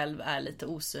hon själv är lite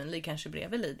osynlig kanske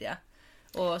bredvid Lydia.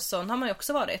 Och sån har man ju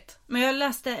också varit. Men jag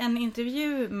läste en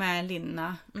intervju med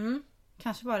Linna.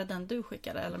 Kanske bara den du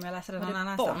skickade, eller om jag läste den någon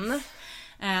annanstans.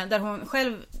 Där hon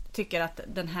själv tycker att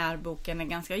den här boken är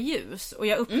ganska ljus. Och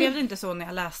jag upplevde inte så när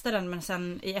jag läste den, men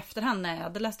sen i efterhand när jag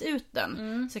hade läst ut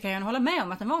den så kan jag hålla med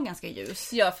om att den var ganska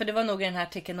ljus. Ja, för det var nog i den här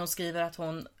artikeln hon skriver att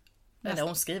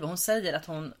hon säger att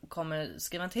hon kommer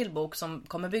skriva en till bok som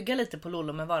kommer bygga lite på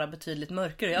Lollo men vara betydligt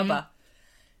mörkare. Och jag bara,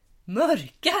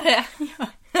 mörkare?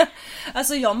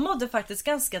 Alltså jag mådde faktiskt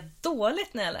ganska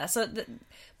dåligt när jag läste.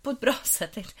 På ett bra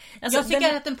sätt. Alltså, jag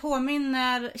tycker att den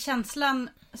påminner, känslan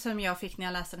som jag fick när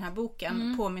jag läste den här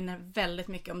boken påminner väldigt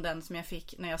mycket om den som jag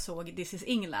fick när jag såg This is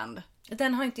England.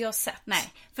 Den har inte jag sett.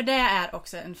 Nej, för det är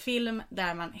också en film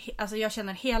där man, alltså jag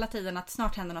känner hela tiden att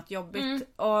snart händer något jobbigt.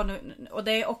 Och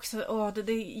det är också,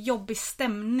 det är jobbig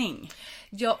stämning.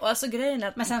 Ja, alltså grejen är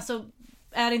att... men sen så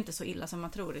är det inte så illa som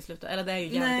man tror i slutet. Eller det är ju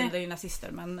egentligen, det är ju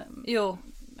nazister, men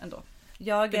ändå.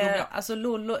 Alltså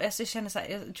Lollo, jag känner så här,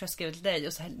 jag tror jag skrev till dig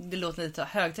och så här, det låter lite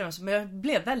högträvande, men jag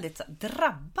blev väldigt så här,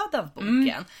 drabbad av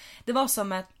boken. Det var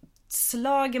som ett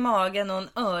slag i magen och en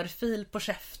örfil på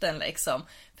käften liksom.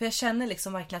 För jag känner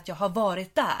liksom verkligen att jag har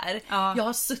varit där. Ja. Jag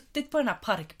har suttit på den här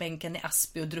parkbänken i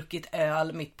Asby och druckit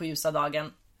öl mitt på ljusa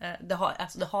dagen. Det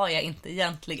har jag inte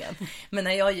egentligen. Men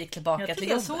när jag gick tillbaka till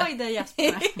jobbet. Jag såg dig,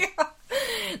 Jesper.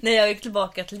 När jag gick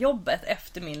tillbaka till jobbet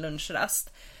efter min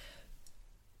lunchrast.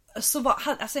 Så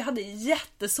jag hade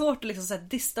jättesvårt att liksom så här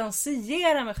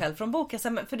distansera mig själv från boken.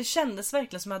 För det kändes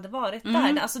verkligen som att jag hade varit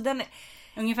där. Alltså den är...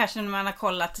 ungefär som när man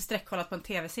har sträckkollat på en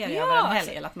tv-serie över en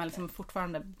helg. Eller att man liksom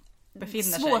fortfarande befinner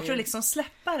sig. Svårt att liksom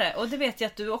släppa det. Och det vet jag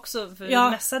att du också, för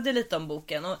du mässade lite om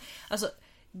boken. Och alltså...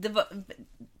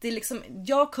 det är liksom,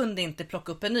 jag kunde inte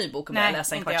plocka upp en ny bok och börja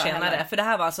läsa en kvart senare. För det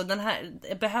här var alltså, den här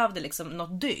behövde liksom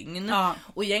något dygn. Ja.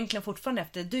 Och egentligen fortfarande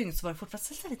efter ett dygn så var det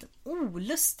fortfarande så lite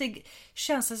olustig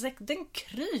känsla. Den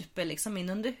kryper liksom in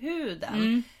under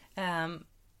huden.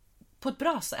 På ett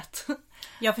bra sätt.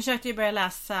 Jag försökte ju börja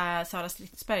läsa Sara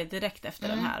Stridsberg direkt efter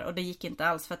den här. Och det gick inte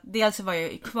alls. För att dels var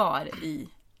jag ju kvar i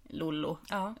Lollo.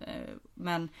 Ja.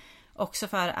 Men... också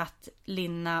för att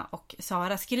Linna och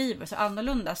Sara skriver så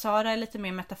annorlunda. Sara är lite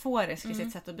mer metaforisk i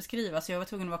sitt sätt att beskriva. Så jag var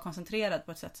tvungen att vara koncentrerad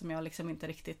på ett sätt som jag liksom inte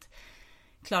riktigt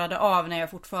klarade av när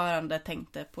jag fortfarande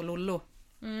tänkte på Lollo.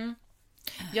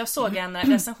 Jag såg en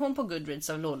recension på Goodreads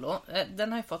av Lollo.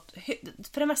 Den har ju fått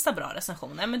för det mesta bra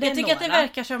recensioner. Men det jag tycker att det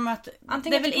verkar som att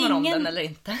antingen det är väl ingen... om den eller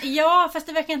inte. Ja, fast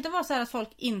det verkar inte vara så här att folk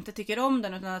inte tycker om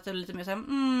den. Utan att det är lite mer så här,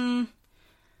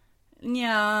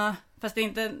 ja, fast det är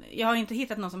inte, jag har inte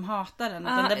hittat någon som hatar den,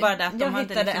 utan det är bara det att de jag hade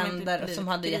hittade en där som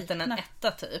hade gett den en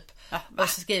etta typ. Och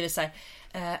så skriver så här,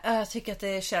 jag tycker att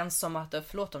det känns som att,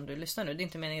 förlåt om du lyssnar nu, det är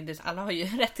inte meningen, alla har ju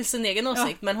rätt till sin egen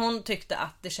åsikt, men hon tyckte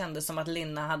att det kändes som att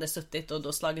Linna hade suttit och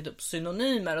då slagit upp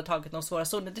synonymer och tagit de svåra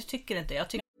orden. Det tycker inte jag.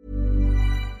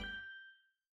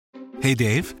 Hey,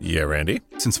 Dave. Yeah, Randy.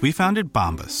 Since we founded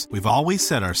Bombas, we've always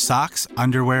said our socks,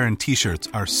 underwear, and T-shirts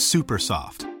are super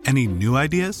soft. Any new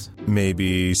ideas?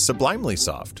 Maybe sublimely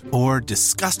soft. Or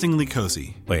disgustingly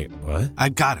cozy? Wait, what? I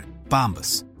got it.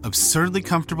 Bombas. Absurdly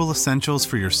comfortable essentials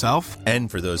for yourself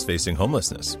And for those facing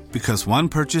homelessness. Because one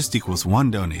purchased equals one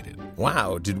donated.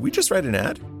 Wow, did we just write an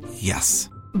ad? Yes.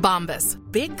 Bombas.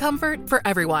 Big comfort for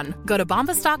everyone. Go to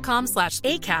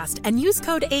bombas.com/ACAST and use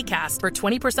code ACAST for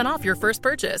 20% off your first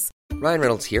purchase. Ryan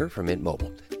Reynolds here from Mint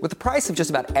Mobile. With the price of just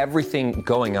about everything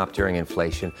going up during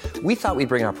inflation, we thought we'd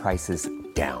bring our prices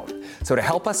down. So to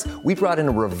help us, we brought in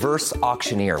a reverse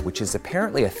auctioneer, which is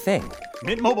apparently a thing.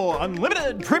 Mint Mobile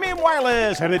Unlimited Premium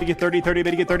Wireless. How to get 30, 30,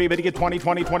 bit to get 30, bit to get 20,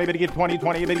 20, 20, bit to get 20,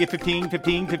 20, bit to get 15,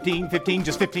 15, 15, 15,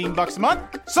 just $15 a month?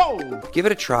 Sold! Give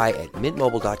it a try at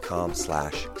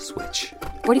mintmobile.com/switch.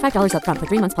 $45 up front for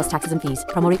 3 months plus taxes and fees.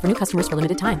 Promo rate for new customers for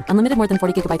limited time. Unlimited more than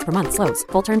 40 gigabytes per month. Slows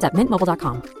full terms at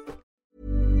mintmobile.com.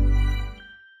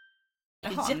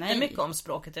 Jättemycket om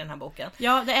språket i den här boken.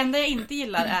 Ja, det enda jag inte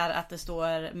gillar är att det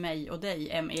står mig och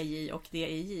dig, M-E-J och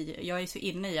D-E-J. Jag är så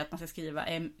inne i att man ska skriva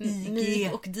M-I-G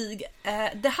och dig.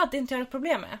 Det hade inte jag ett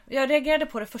problem med. Jag reagerade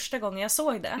på det första gången jag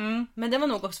såg det. Men det var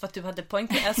nog också för att du hade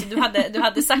poängterat. Alltså du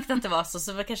hade sagt att det var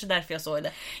så det var kanske därför jag såg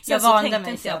det. Jag vande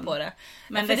mig inte jag på det.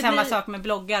 Men det är samma sak med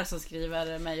bloggar som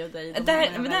skriver mig och dig.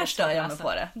 Där stör jag mig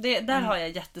på det. Där har jag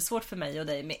jättesvårt för mig och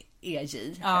dig med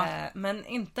EJ. Ja. Men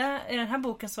inte i den här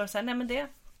boken så var det så här, nej men det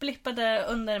blippade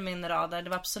under min radar. Det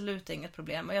var absolut inget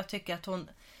problem. Och jag tycker att hon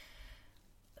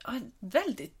har ett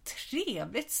väldigt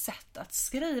trevligt sätt att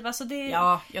skriva. Så det,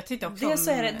 ja, jag tyckte också det,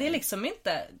 så är det är liksom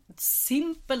inte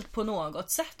simpelt på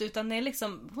något sätt. Utan det är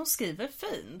liksom, hon skriver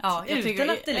fint. Ja, jag utan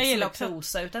att det liksom är också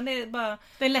prosa. Utan det är bara...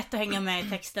 Det är lätt att hänga med i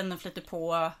texten. Den flyter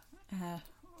på.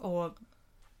 Och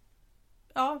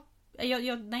ja...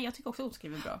 Jag tycker också att hon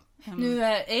skriver bra. Nu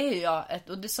är jag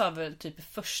och det sa väl typ i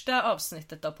första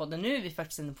avsnittet av podden. Nu är vi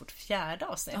faktiskt inne på vårt 4:e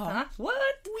avsnitt. Ja.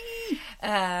 What?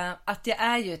 Att jag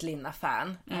är ju ett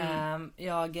Linna-fan.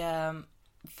 Jag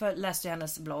läste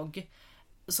hennes blogg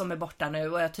som är borta nu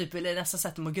och jag typ vill nästan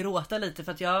sätta mig och gråta lite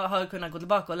för att jag har kunnat gå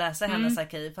tillbaka och läsa hennes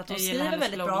arkiv för att hon skriver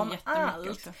väldigt bra om allt.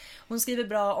 Också. Hon skriver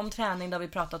bra om träning, där vi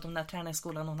pratat om den här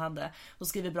träningsskolan hon hade. Hon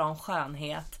skriver bra om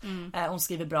skönhet. Hon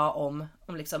skriver bra om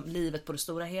liksom livet på det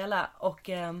stora hela och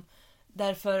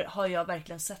därför har jag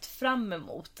verkligen sett fram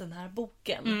emot den här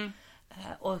boken.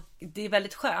 Och det är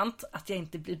väldigt skönt att jag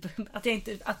inte blir det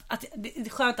är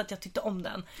skönt att jag tyckte om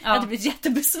den. Jag hade blivit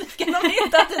jättebesviken om jag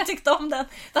inte hade tyckt om den.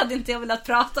 Då hade inte jag velat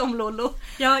prata om Lollo.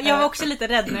 Ja, jag var också lite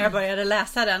rädd när jag började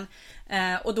läsa den.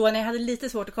 Och då när jag hade lite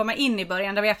svårt att komma in i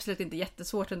början, det var absolut inte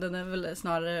jättesvårt, utan det är väl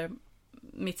snarare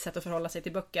mitt sätt att förhålla sig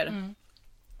till böcker.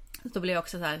 Då blev jag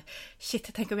också så här, shit,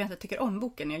 tänk om jag inte tycker om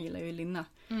boken. Jag gillar ju Linna.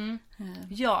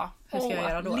 Ja, hur ska jag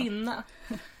göra då? Linna.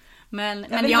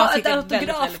 Men jag tyckte ett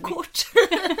autografkort.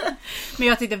 Men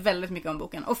jag tyckte väldigt mycket om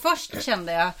boken. Och först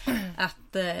kände jag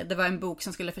att det var en bok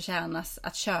som skulle förtjänas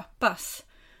att köpas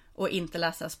och inte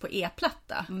läsas på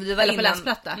e-platta. Eller på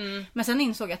läsplatta. Men sen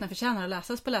insåg jag att den förtjänar att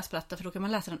läsas på läsplatta, för då kan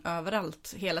man läsa den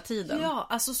överallt hela tiden. Ja,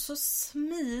 alltså så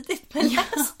smidigt med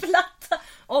läsplatta.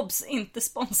 Obs, inte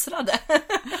sponsrade.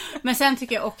 Men sen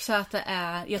tycker jag också att det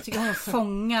är, jag tycker hon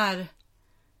fångar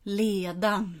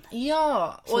ledan.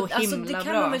 Ja, så och alltså, det kan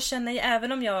bra. man väl känna i,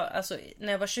 även om jag, alltså,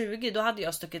 när jag var 20 då hade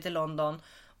jag stuckit till London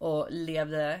och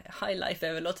levde high life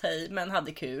över låt hej, men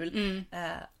hade kul.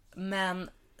 Men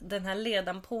den här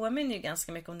ledan påminner ju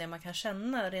ganska mycket om det man kan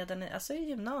känna redan i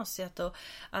gymnasiet och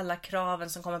alla kraven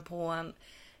som kommer på en.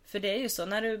 För det är ju så,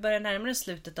 när du börjar närma dig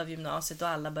slutet av gymnasiet och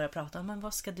alla börjar prata om, men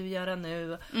vad ska du göra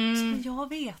nu? Så, men jag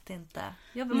vet inte.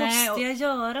 Måste jag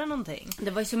göra någonting?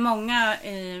 Det var ju så många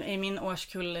i min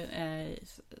årskull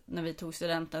när vi tog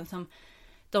studenten som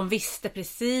de visste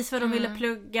precis vad de ville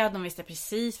plugga, de visste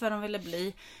precis vad de ville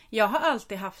bli. Jag har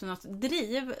alltid haft något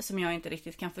driv som jag inte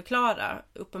riktigt kan förklara.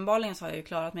 Uppenbarligen så har jag ju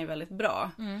klarat mig väldigt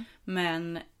bra.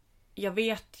 Men jag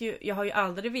har ju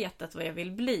aldrig vetat vad jag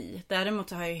vill bli. Däremot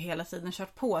så har jag ju hela tiden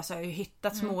kört på, så jag har ju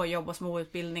hittat små jobb och små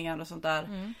utbildningar och sånt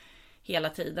där hela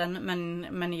tiden.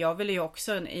 Men jag ville ju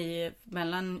också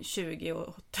mellan 20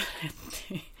 och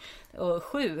 30 och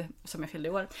 7 som jag fyllde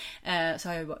i år, så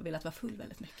har jag velat vara full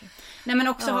väldigt mycket. Nej, men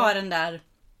också ha den där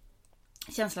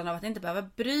känslan av att inte behöva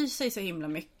bry sig så himla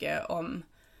mycket om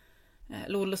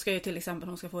Lollo ska ju till exempel,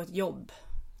 hon ska få ett jobb.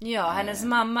 Ja, hennes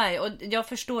mamma och jag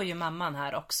förstår ju mamman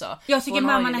här också. Jag tycker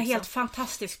mamman är helt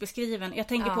fantastiskt beskriven. Jag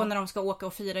tänker på när de ska åka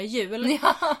och fira jul.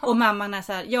 Och mamman är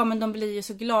så här, ja men de blir ju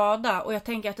så glada. Och jag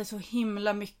tänker att det är så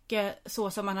himla mycket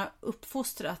så som man har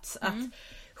uppfostrats. Att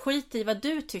skit i vad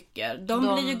du tycker. De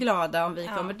blir ju glada om vi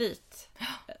kommer dit.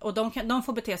 Och de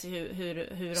får bete sig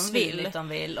hur de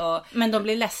vill. Men de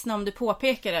blir ledsna om du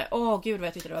påpekar det. Gud vad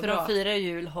jag tyckte det var för bra. För de firar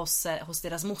jul hos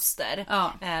deras moster.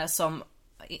 Som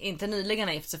inte nyligen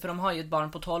har gift sig, för de har ju ett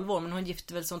barn på 12 år. Men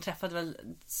hon träffade väl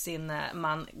sin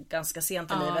man ganska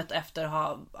sent i livet efter att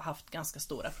ha haft ganska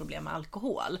stora problem med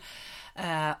alkohol.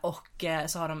 Och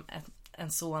så har de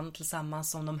en son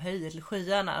tillsammans som de höjer till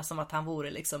skyarna, som att han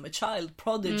vore liksom a child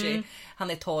prodigy. Han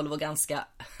är 12 och ganska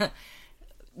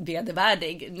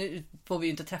vedervärdig. Nu får vi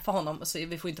ju inte träffa honom, så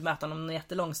vi får inte möta honom en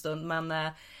jättelång stund,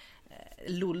 men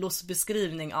Lollos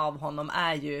beskrivning av honom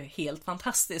är ju helt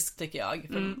fantastisk, tycker jag.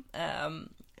 För,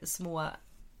 små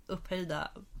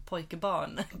upphöjda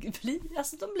pojkebarn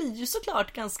de blir ju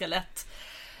såklart ganska lätt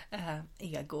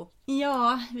ego.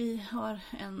 Ja, vi har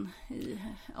en i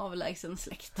avlägsen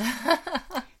släkt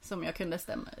som jag kunde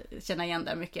känna igen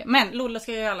där mycket. Men Lollo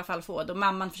ska ju i alla fall få, då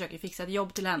mamman försöker fixa ett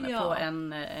jobb till henne på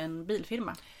en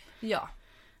bilfirma. Ja.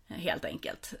 Helt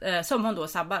enkelt. Som hon då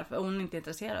sabbar, för hon är inte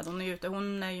intresserad. Hon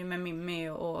är ju med Mimmi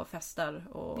och festar.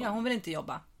 Och... Ja, hon vill inte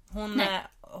jobba.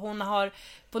 Hon har,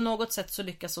 på något sätt så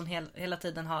lyckas hon hela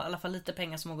tiden ha i alla fall lite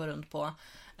pengar som hon går runt på.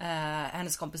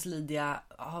 Hennes kompis Lydia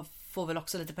får väl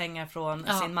också lite pengar från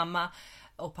sin mamma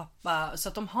och pappa. Så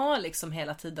att de har liksom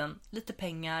hela tiden lite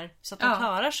pengar. Så att de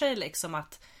klarar sig liksom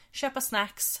att köpa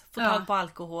snacks, få tag på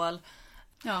alkohol.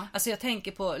 Ja. Alltså jag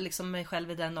tänker på liksom mig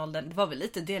själv i den åldern. Det var väl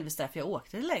lite delvis därför jag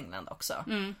åkte till England också.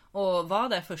 Och var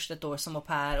där först ett år som au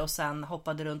pair och sen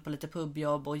hoppade runt på lite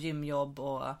pubjobb och gymjobb.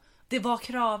 Och det var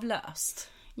kravlöst.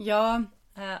 Ja.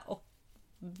 Och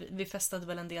vi festade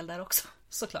väl en del där också,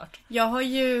 såklart. Jag har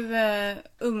ju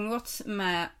umgåtts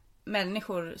med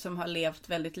människor som har levt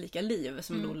väldigt lika liv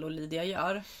som Lollo och Lydia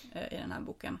gör i den här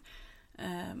boken.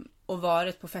 Och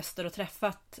varit på fester och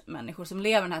träffat människor som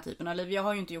lever den här typen av liv. Jag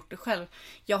har ju inte gjort det själv.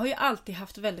 Jag har ju alltid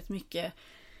haft väldigt mycket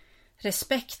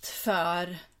respekt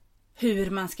för hur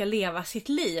man ska leva sitt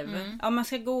liv. Ja,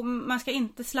 man ska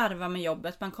inte slarva med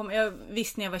jobbet.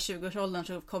 Visst, när jag var 20-årsåldern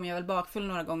så kom jag väl bakfull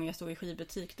några gånger. Jag stod i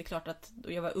skivbutik. Det är klart att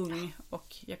jag var ung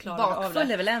och jag klarade av det.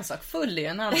 Bakfull är väl en sak, full är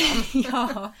en annan.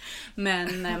 Ja,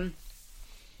 men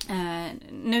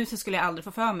nu så skulle jag aldrig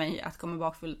få för mig att komma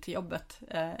bakfull till jobbet,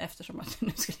 eftersom att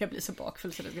nu skulle jag bli så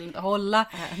bakfull så det skulle inte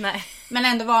hålla. Nej. Men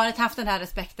ändå haft den här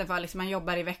respekten för liksom, man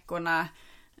jobbar i veckorna.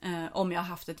 Om jag har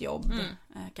haft ett jobb.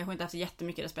 Kanske inte haft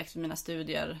jättemycket respekt för mina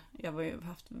studier. Jag har ju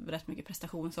haft rätt mycket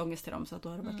prestationsångest till dem, så att då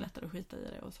har det varit lättare att skita i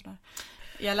det och sådär.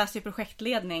 Jag läste ju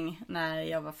projektledning när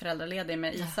jag var föräldraledig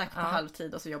med Isak på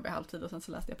halvtid, och så jobbade jag halvtid och sen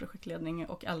så läste jag projektledning,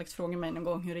 och Alex frågade mig någon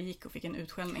gång hur det gick och fick en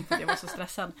utskällning för att jag var så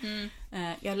stressad.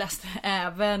 Jag läste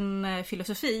även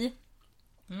filosofi.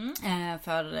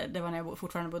 För det var när jag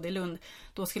fortfarande bodde i Lund.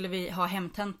 Då skulle vi ha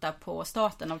hemtenta på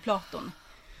Staten av Platon.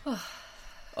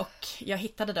 Och jag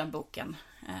hittade den boken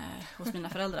hos mina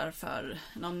föräldrar för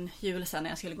någon jul sedan när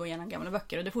jag skulle gå igenom gamla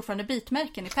böcker. Och det är fortfarande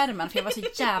bitmärken i pärmen, för jag var så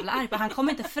jävla arg på. Han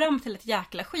kommer inte fram till ett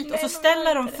jäkla skit. Och så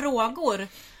ställer de frågor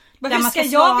där man ska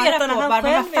svara på.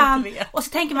 Bara, fan? Och så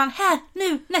tänker man, här,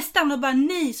 nu, nästan. Och bara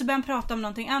nej, så börjar han prata om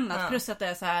någonting annat. Plus att det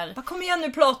är så här... Vad kommer igen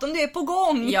nu, Platon, det är på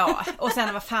gång. Ja, och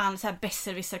sen vad fan, så här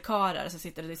besserwisserkarlar som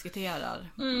sitter och diskuterar.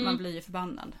 Man blir ju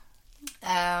förbannad.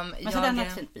 Men så den har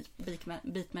ett fint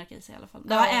bitmärke i sig i alla fall.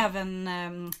 Det har även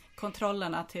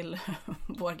kontrollerna till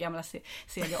vår gamla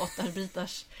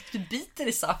CG8-bitars. Du biter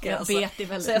i saker jag alltså. Bet i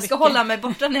väldigt så jag ska mycket. Hålla mig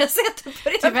borta när jag ser det på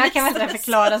det. Tyvärr kan man inte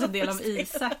förklara så del om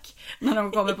Isak när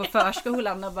de kommer på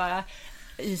förskolan och bara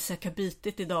Isak har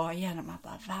bitit idag igen, och man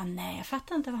bara, va? Nej, jag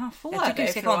fattar inte vad han får. Jag tycker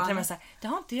du ska kontra med så här, det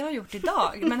har inte jag gjort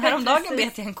idag. Men häromdagen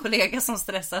vet jag en kollega som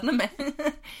stressade mig.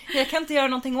 Jag kan inte göra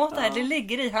någonting åt det här, det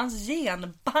ligger i hans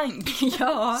genbank.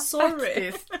 Ja,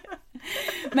 sorry. Faktiskt.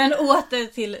 Men åter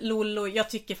till Lollo, jag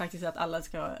tycker faktiskt att alla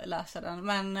ska läsa den.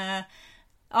 Men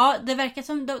ja, det verkar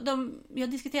som jag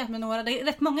har diskuterat med några, det är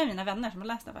rätt många av mina vänner som har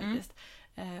läst den faktiskt.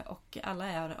 Och alla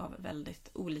är av väldigt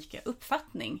olika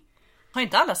uppfattning. Har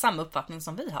inte alla samma uppfattning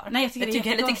som vi har? Nej, jag tycker det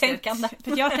är lite kränkande.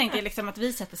 För jag tänker liksom att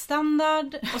vi sätter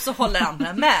standard. Och så håller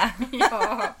andra med.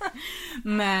 Ja.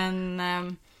 Men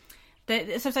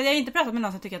som sagt, jag har inte pratat med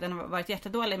någon som tycker att den har varit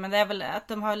jättedålig. Men det är väl att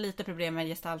de har lite problem med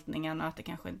gestaltningen. Och att det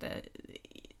kanske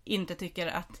inte tycker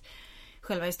att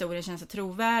själva historien känns så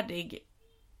trovärdig.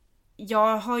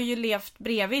 Jag har ju levt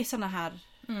bredvid såna här.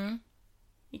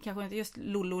 Kanske inte just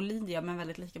Lollo och Lydia, men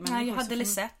väldigt lika. Nej, jag hade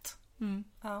Lisette.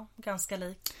 Ja, ganska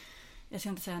lik. Jag ska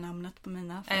inte säga namnet på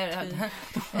mina.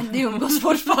 Det umgås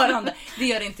fortfarande. Det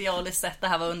gör inte jag och Lisette. Det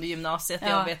här var under gymnasiet.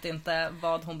 Jag vet inte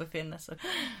vad hon befinner sig.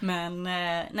 Men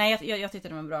nej, jag tyckte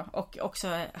det var bra. Och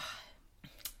också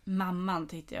mamman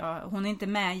tyckte jag. Hon är inte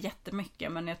med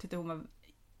jättemycket, men jag tyckte hon var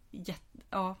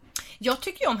Ja. Jag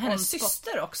tycker ju om hennes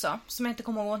syster också, som jag inte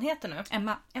kommer ihåg vad hon heter nu.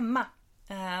 Emma.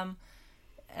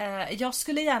 Jag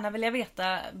skulle gärna vilja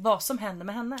veta vad som händer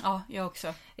med henne. Ja, jag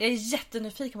också. Jag är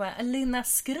jättenyfiken på Linna,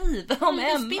 skriv om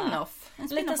Emma. En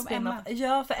spin-off om Emma.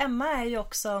 Ja, för Emma är ju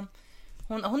också...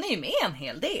 Hon är ju med en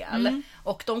hel del.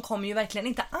 Och de kommer ju verkligen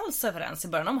inte alls överens i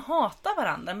början. De hatar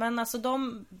varandra, men alltså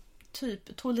de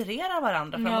typ tolererar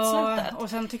varandra framåt slutet. Och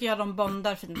sen tycker jag de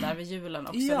bondar fint där vid julen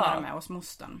också när de är hos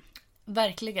mostern.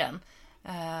 Verkligen.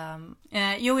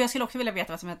 Jag skulle också vilja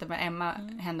veta vad som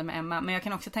händer med Emma. Men jag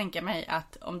kan också tänka mig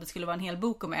att om det skulle vara en hel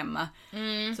bok om Emma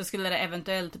så skulle det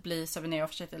eventuellt bli som när jag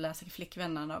försökte läsa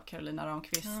Flickvännen av Carolina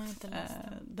Ramqvist.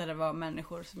 Där det var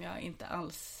människor som jag inte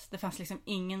alls... Det fanns liksom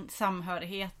ingen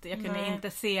samhörighet. Jag kunde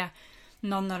inte se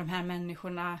någon av de här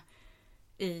människorna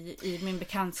i min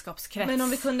bekantskapskrets. Men om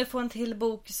vi kunde få en till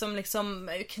bok som liksom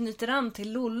knyter an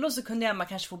till Lollo, så kunde Emma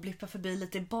kanske få blippa förbi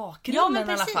lite i bakgrunden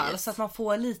i alla fall. Så att man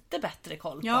får lite bättre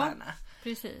koll på henne.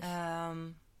 Precis.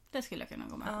 Det skulle jag kunna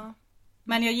gå med på.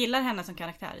 Men jag gillar henne som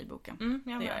karaktär i boken.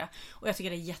 Det gör jag. Och jag tycker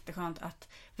det är jätteskönt att...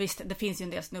 Visst, det finns ju en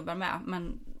del snubbar med,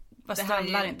 men det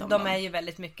handlar inte om dem. De är ju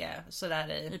väldigt mycket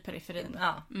sådär i periferin.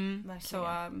 Ja, verkligen.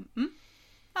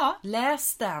 Så...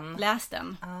 Läs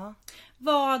den. Ja.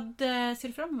 Vad ser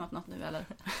du fram emot något nu eller?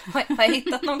 Har jag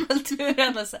hittat någon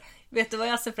kulturhändelse? Vet du vad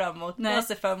jag ser fram emot? Nej. Jag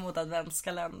ser fram emot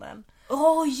adventskalendern.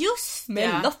 Just det!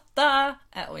 Med Lotta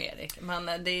och Erik. Men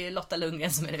det är ju Lotta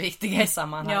Lundgren som är det viktiga i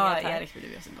sammanhanget. Ja, Erik vill du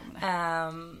göra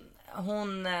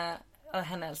om det.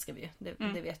 Henne älskar vi ju.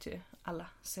 Det vet ju alla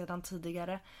sedan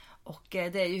tidigare. Och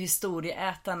det är ju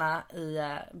historieätarna i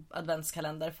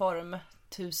adventskalenderform.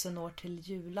 1000 år till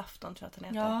julafton tror jag att den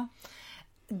heter. Ja.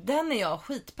 Den är jag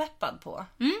skitpeppad på.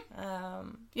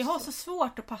 Jag har så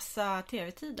svårt att passa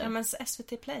tv-tider. Ja, men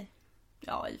SVT Play.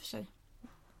 Ja, i och för sig.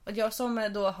 Och jag som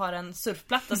då har en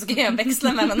surfplatta, så kan jag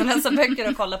växla mellan och läsa böcker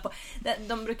och kolla på.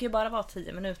 De brukar ju bara vara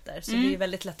 10 minuter. Så det är ju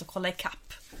väldigt lätt att kolla i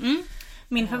kapp.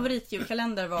 Min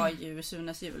favoritjulkalender var ju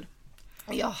Sunes jul.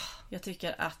 Ja. Jag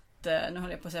tycker att, nu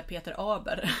håller jag på att säga Peter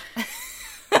Aber.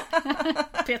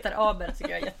 Peter Aber tycker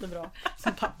jag är jättebra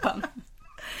som pappan.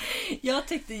 Jag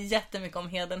tyckte jättemycket om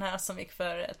Heden här som gick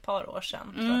för ett par år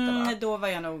sedan. Då var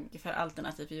jag nog för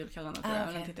alternativ för julkalendern.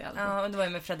 Ja, det var ju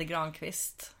med Fredrik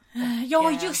Granqvist.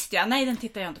 Ja, just det. Nej, den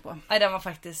tittar jag inte på. Nej, den var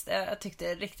faktiskt, jag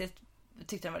tyckte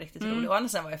den var riktigt rolig. Och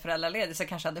annars var jag föräldraledig, så jag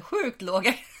kanske hade sjukt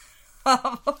låga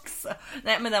av också.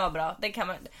 Nej, men den var bra. Den kan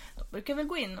man brukar väl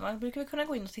kunna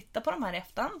gå in och titta på de här i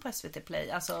efterhand på SVT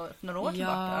Play, alltså för några år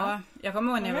tillbaka. Jag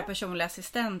kommer ihåg när jag var personlig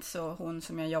assistent, så hon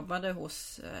som jag jobbade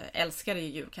hos älskade ju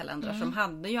julkalendrar som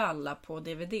hade ju alla på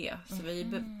DVD, så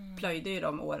vi plöjde ju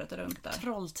dem året runt där.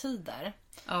 Trolltider.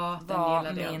 Ja, den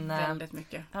gillade jag väldigt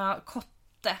mycket. Ja,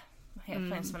 Kotte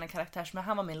finns som en karaktär som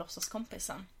han var min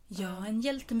låtsaskompisen. Ja, en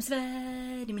hjälte med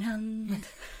svärd i min hand.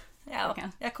 Ja,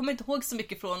 jag kommer inte ihåg så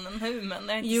mycket från den nu, men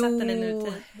jag har inte sett den i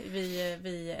nutid.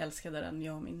 Vi älskade den,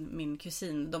 jag och min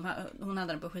kusin. Hon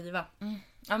hade den på skiva.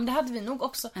 Ja, men det hade vi nog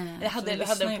också. Vi hade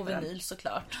den på vinyl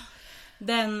såklart.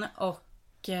 Den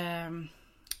och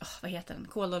vad heter den?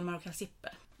 Kåldolmar och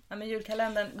klassipper. Ja, men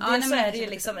julkalendern, så är det ju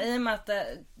liksom i och med att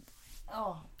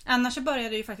annars så började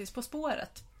det ju faktiskt På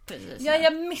spåret. Precis, ja,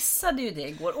 jag missade ju det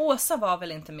igår. Åsa var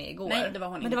väl inte med igår? Nej, det var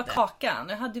hon men inte. Det var Kakan.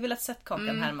 Jag hade ju velat sett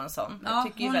Kakan Hermansson. Jag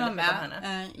tycker ju väldigt mycket om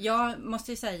henne. Jag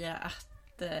måste ju säga att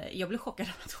jag blev chockad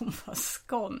av att hon var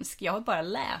skånsk. Jag har bara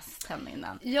läst henne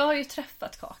innan. Jag har ju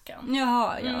träffat Kakan.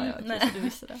 Ja, du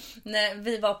visste det. Nej,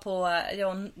 vi var på, jag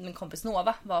och min kompis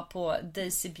Nova var på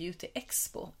Daisy Beauty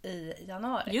Expo i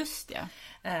januari. Just det.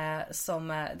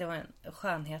 Det var en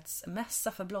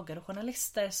skönhetsmässa för bloggare och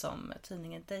journalister som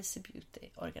tidningen Daisy Beauty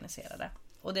organiserade.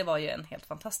 Och det var ju en helt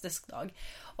fantastisk dag.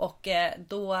 Och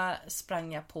då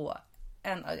sprang jag på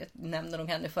jag nämnde nog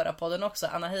henne i förra podden också,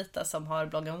 Anahita som har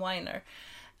bloggen Winer.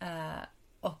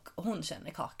 Och hon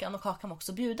känner Kakan, och Kakan var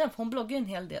också bjuden, för hon bloggar ju en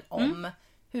hel del om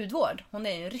hudvård. Hon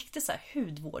är ju en riktig så här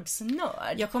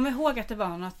hudvårdsnörd. Jag kommer ihåg att det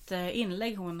var något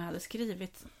inlägg hon hade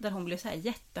skrivit där hon blev så här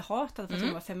jättehatad för att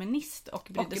hon var feminist och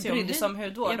brydde sig om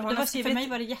hudvård. För mig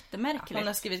var det jättemärkligt. Hon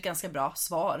har skrivit ganska bra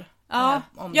svar. Ja,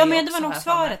 men det var nog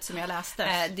svaret som jag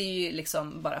läste. Det är ju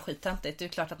liksom bara skittäntigt. Det är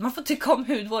ju klart att man får tycka om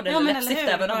hudvård eller läppstift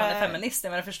även om man är feminist.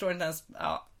 Men jag förstår inte ens...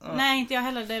 Nej, inte jag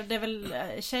heller. Det är väl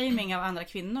shaming av andra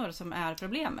kvinnor som är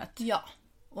problemet. Ja.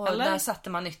 Och där satte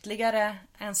man ytterligare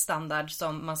en standard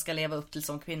som man ska leva upp till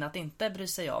som kvinna, att inte bry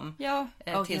sig om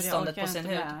tillståndet på sin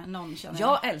hud.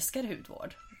 Jag älskar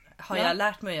hudvård. Har jag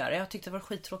lärt mig att göra. Jag tyckte det var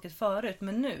skittråkigt förut,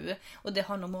 men nu, och det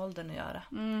har nog med åldern att göra.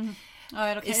 Ja,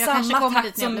 jag kanske kommer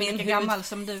dit när jag blir lika gammal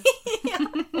som du.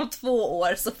 Om 2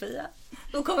 år, Sofia.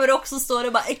 Då kommer det också stå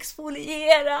det bara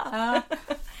exfoliera.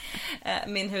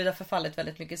 Min hud har förfallit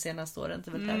väldigt mycket senaste åren,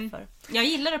 det är väl därför. Jag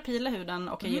gillar att pila huden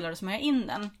och jag gillar att smörja in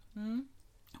den.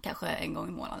 Kanske en gång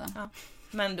i månaden. Ja.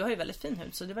 Men du har ju väldigt fin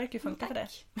hud så det verkar ju funka för det.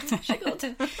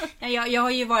 Jag har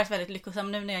ju varit väldigt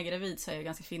lyckosam. Nu när jag är gravid så är jag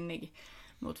ganska finnig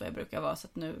mot vad jag brukar vara. Så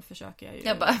att nu försöker jag ju...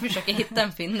 Jag bara försöker hitta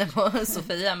en finne på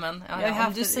Sofia. Men jag har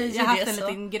haft en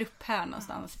liten grupp här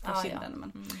någonstans på kinden.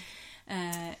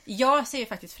 Men, jag ser ju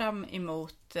faktiskt fram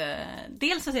emot...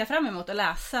 dels så ser jag fram emot att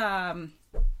läsa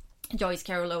Joyce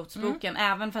Carol Oates-boken.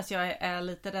 Även fast jag är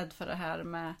lite rädd för det här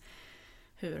med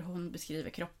hur hon beskriver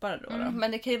kroppar då.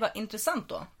 Men det kan ju vara intressant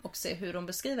då att se hur hon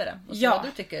beskriver det. Och så vad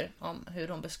du tycker om hur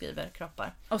hon beskriver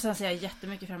kroppar. Och sen ser jag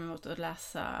jättemycket fram emot att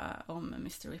läsa om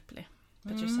Mr. Ripley.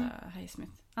 Patricia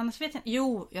Highsmith. Annars vet jag inte.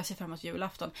 Jo, jag ser fram emot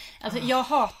julafton. Alltså jag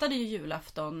hatade ju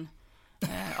julafton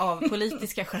av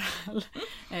politiska skäl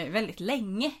väldigt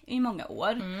länge i många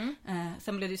år.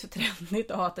 Sen blev det ju så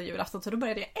trendigt att hata julafton så då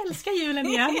började jag älska julen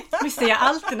igen. Visste jag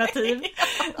alternativ.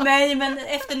 Nej, men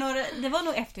det var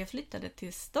nog efter jag flyttade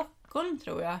till Stockholm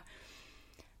tror jag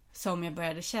som jag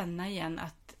började känna igen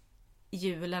att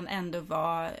julen ändå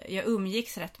var... Jag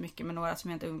umgicks rätt mycket med några som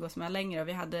jag inte umgås med längre.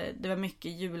 Och det var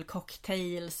mycket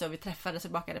julcocktails och vi träffades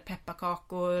och bakade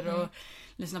pepparkakor och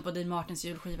lyssnade på Dean Martins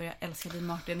julskiva. Jag älskar Dean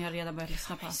Martin. Jag har redan börjat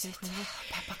lyssna på hans julskiva.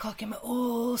 Pepparkakor med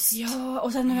ost. Ja,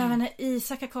 och sen även när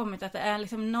Isak har kommit att det är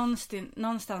liksom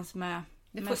någonstans med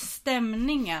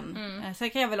stämningen. Sen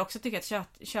kan jag väl också tycka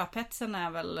att köphetsen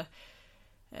är väl...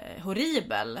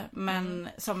 horribel, men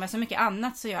som med så mycket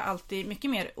annat så är jag alltid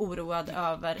mycket mer oroad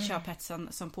över köphetsen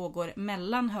som pågår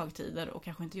mellan högtider och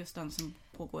kanske inte just den som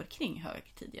pågår kring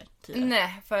högtider.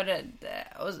 Nej, för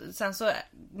och sen så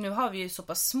nu har vi ju så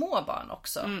pass små barn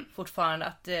också fortfarande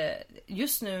att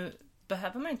just nu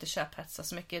behöver man inte köphetsa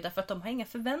så mycket därför att de har inga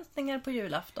förväntningar på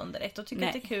julafton direkt och tycker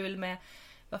att det är kul med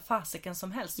vad fasiken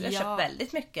som helst. Vi har köpt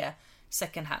väldigt mycket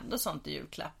second hand och sånt i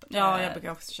julklapp. Ja, jag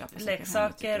brukar också köpa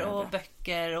leksaker och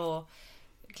böcker och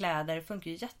kläder. Det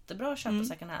funkar ju jättebra att köpa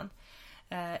second hand.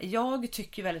 Jag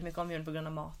tycker väldigt mycket om julen på grund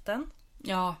av maten.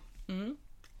 Ja.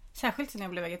 Särskilt när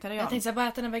jag blev vegetarian. Jag tänkte bara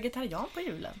äta en vegetarian på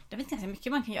julen. Det vet ganska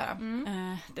mycket man kan göra.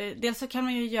 Dels så kan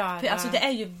man ju göra... För alltså det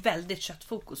är ju väldigt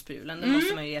köttfokus på julen. Det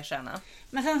måste man ju erkänna.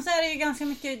 Men sen så är det ju ganska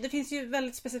mycket... Det finns ju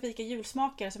väldigt specifika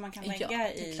julsmaker som man kan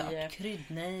lägga i... Klart.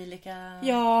 Kryddnejlika.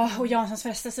 Ja, och Janssons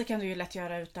frestelse kan du ju lätt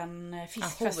göra utan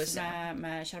fiskfest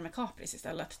med charme capris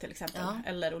istället till exempel. Ja.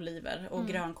 Eller oliver. Och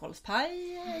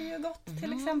grönkålspaj är ju gott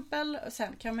till exempel. Och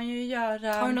sen kan man ju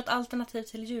göra... Har du något alternativ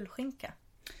till julskinka?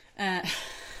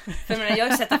 För jag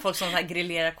har ju sett att folk som här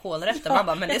grillerar kålrätter. Man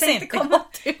bara, men det ser inte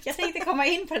gott ut. Jag tänkte komma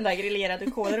in på den där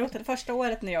grillerade kålroten. Första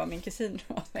året när jag och min kusin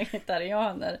var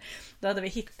vegetarianer, då hade vi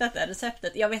hittat det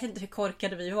receptet. Jag vet inte hur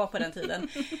korkade vi var på den tiden.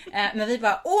 Men vi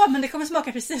bara, men det kommer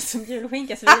smaka precis som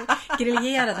julskinka. Så vi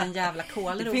grillerade en jävla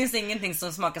kålrot. Det finns ingenting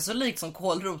som smakar så likt som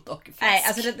kålrot och fisk. Nej,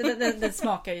 alltså det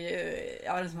smakar ju...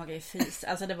 Ja, den smakar ju fis.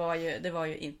 Alltså det var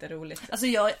ju inte roligt. Alltså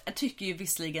jag tycker ju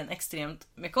visserligen extremt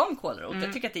mycket om kålrot.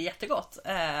 Jag tycker att det är jättegott.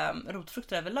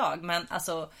 Rotfrukter överlag, men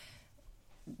alltså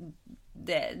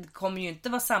det kommer ju inte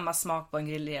vara samma smak på en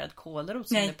grillerad kålrot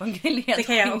som det på en grillerad det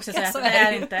kan jag också säga, det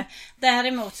är inte.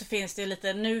 Däremot så finns det ju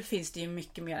lite, nu finns det ju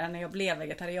mycket mer, när jag blev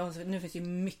vegetarian så nu finns det ju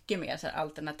mycket mer så här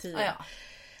alternativ. Ja.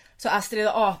 Så Astrid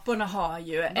och aporna har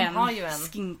ju en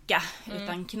skinka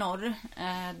utan knorr.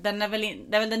 Det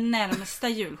är väl den närmaste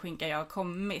julskinka jag har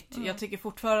kommit. Jag tycker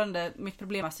fortfarande, mitt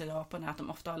problem med Astrid och aporna är att de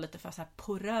ofta har lite för så här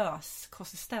porös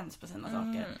konsistens på sina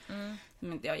saker.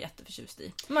 Som inte jag är jätteförtjust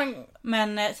i.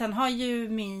 Men sen har ju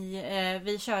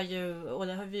vi kör ju, och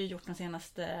det har vi ju gjort de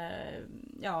senaste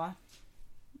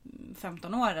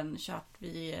 15 åren, kört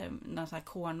vi någon sån här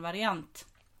kornvariant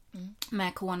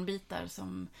med kornbitar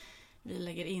som vi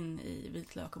lägger in i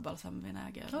vitlök och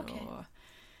balsamvinäger och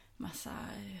massa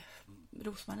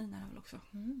rosmarin är väl också.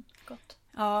 Gott.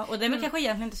 Ja, och det är väl kanske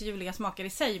egentligen inte så juliga smaker i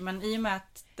sig, men i och med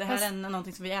att det här är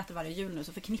någonting som vi äter varje jul nu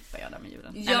så förknippar jag det med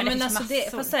julen. Ja, men alltså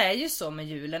fast det är ju så med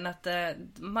julen att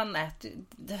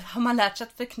har man lärt sig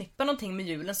att förknippa någonting med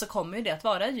julen så kommer ju det att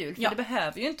vara jul. För det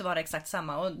behöver ju inte vara exakt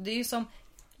samma. Och det är ju som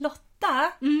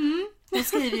Lotta. Hon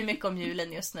skriver ju mycket om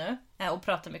julen just nu och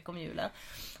pratar mycket om julen.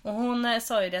 Och hon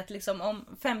sa ju det att liksom om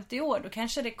 50 år då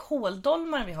kanske det är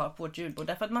kåldolmar vi har på vårt julbord.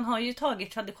 Därför att man har ju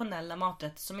tagit traditionella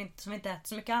maträtter som inte äter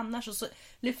så mycket annars. Och så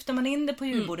lyfter man in det på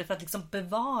julbordet för att liksom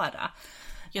bevara.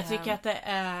 Jag tycker att det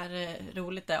är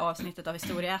roligt det avsnittet av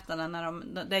Historieätarna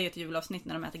det är ju ett julavsnitt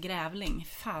när de äter grävling.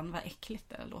 Fan vad äckligt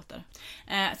det låter.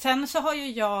 Sen så har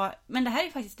ju jag, men det här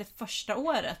är faktiskt det första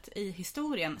året i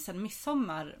historien sen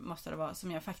midsommar måste det vara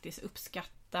som jag faktiskt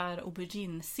uppskattar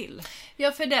auberginesill.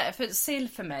 Ja, för sill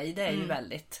för mig det är ju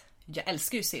väldigt, jag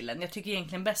älskar ju sillen. Jag tycker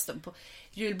egentligen bäst om på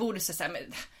julbordet så här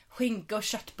med skinka och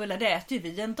köttbullar, det äter ju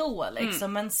vi ändå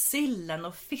liksom. Men sillen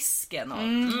och fisken och,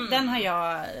 Den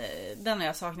har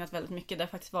jag saknat väldigt mycket. Det har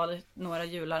faktiskt varit några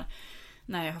jular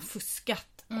när jag har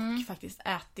fuskat och faktiskt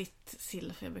ätit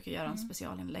sill. För jag brukar göra en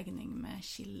specialinläggning med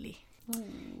chili.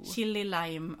 Chili,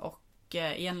 lime och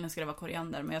egentligen ska det vara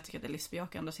koriander, men jag tycker att det är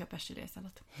livsbejakande så jag persilja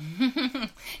istället.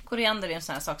 Koriander är en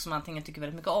sån här sak som antingen tycker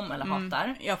väldigt mycket om eller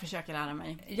hatar. Jag försöker lära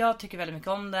mig. Jag tycker väldigt mycket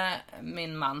om det,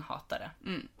 min man hatar det.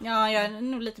 Ja, jag är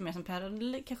nog lite mer som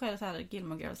Per. Kanske är det så här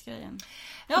Gilmore Girls-grejen.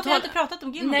 Ja, vi har inte pratat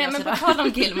om Gilmore Girls. Nej, men på tal om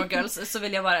Gilmore Girls så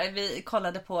vill jag bara, vi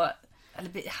kollade på, eller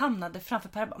vi hamnade framför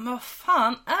Per, men vad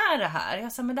fan är det här?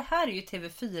 Jag sa, men det här är ju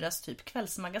TV4s typ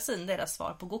kvällsmagasin, deras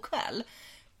svar på God kväll.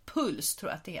 Puls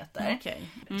tror jag att det heter.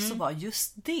 Okay. Så var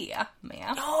just det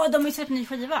med. Ja, de har ju släppt ny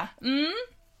skiva.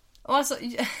 Och alltså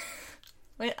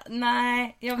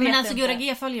nej, jag vet men alltså inte. Gurra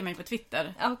G följer mig på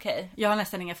Twitter. Okej. Jag har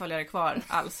nästan inga följare kvar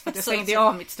alls för jag stängde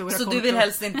av mitt stora konto. Så du vill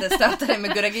helst inte stöta dig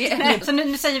med Gurra G? Nej, så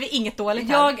nu säger vi inget dåligt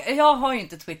här. Jag har ju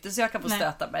inte Twitter så jag kan få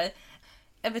stöta mig.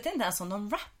 Jag vet inte ens om de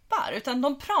rappar utan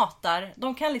de pratar,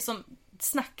 de kan liksom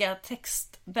snacka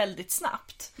text väldigt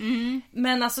snabbt.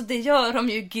 Men alltså det gör de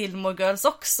ju Gilmore Girls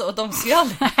också och de ska ju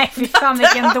aldrig... Nej, fy fan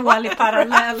vilken dålig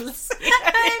parallell. Nej,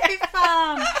 fy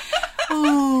fan.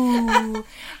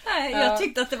 Nej, jag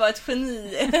tyckte att det var en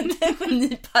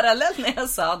geniparallell när jag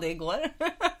sa det igår.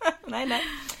 nej.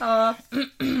 Ja.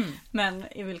 Men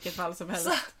i vilket fall som helst.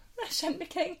 Så, jag känner mig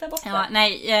kränkt där borta. Ja,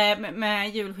 nej,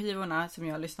 med julskivorna som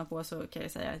jag lyssnar på så kan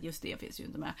jag säga att just det finns ju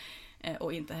inte med.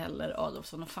 Och inte heller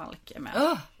Adolfsson och Falk är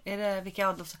med. Är det vilka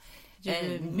Adolfsson?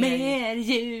 Mer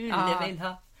jul jag vill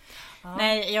ha.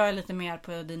 Nej, jag är lite mer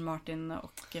på Dean Martin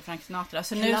och Frank Sinatra.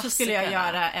 Så nu så skulle jag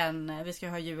göra vi ska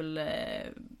ha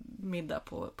julmiddag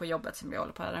på jobbet som vi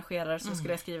håller på att arrangera. Så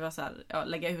skulle jag skriva så här,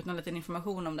 lägga ut någon liten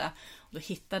information om det. Och då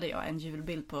hittade jag en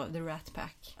julbild på The Rat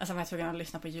Pack. Alltså jag var tvungen att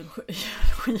lyssna på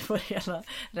julskivor hela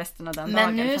resten av den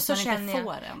dagen. Men nu fast så man känner inte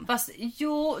får en. Fast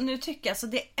nu tycker jag, alltså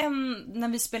det är när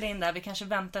vi spelar in där, vi kanske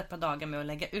väntar ett par dagar med att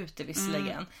lägga ut det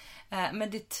visserligen.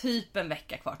 Men det är typ en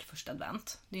vecka kvar till första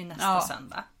advent. Det är ju nästa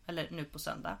söndag. Eller nu på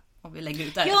söndag. Och vi lägger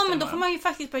ut där. Ja, men då får man ju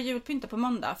faktiskt börja julpynta på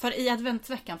måndag. För i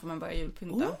adventsveckan får man börja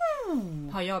julpynta.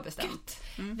 Har jag bestämt.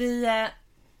 Vi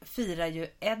firar ju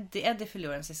Eddie fyller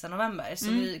den sista november. Så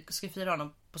vi ska fira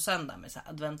honom på söndag med så här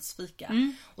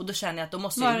adventsfika. Och då känner jag att då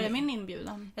måste var är min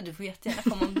inbjudan? Ja, du får jättegärna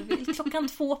komma om du vill.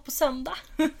 2:00 på söndag.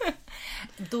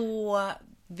 Då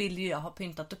vill ju jag ha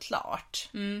pyntat och klart.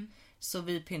 Så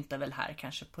vi pyntar väl här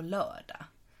kanske på lördag.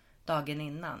 Dagen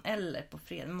innan. Eller på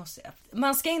fredag.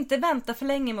 Man ska inte vänta för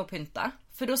länge med att pynta.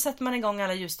 För då sätter man igång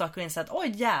alla ljusstakar och inser att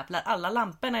oj jävlar, alla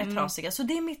lamporna är trasiga. Så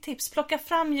det är mitt tips. Plocka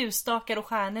fram ljusstakar och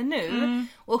stjärnor nu.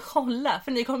 Och hålla.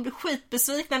 För ni kommer bli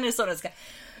skitbesvikna när ni så ska.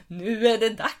 Nu är det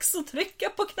dags att trycka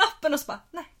på knappen. Och så bara,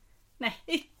 nej.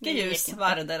 Icke ljus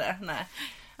varde det. Nej.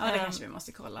 Ja, det kanske vi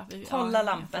måste kolla. Kolla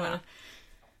lamporna.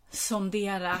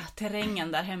 Sondera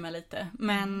terrängen där hemma lite.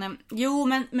 Men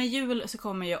med jul så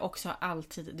kommer ju också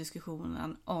alltid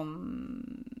diskussionen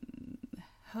om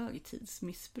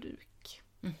högtidsmissbruk.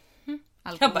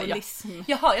 Alkoholism.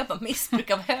 Jag bara missbruk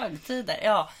av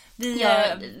högtider.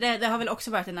 Det har väl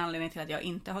också varit en anledning till att jag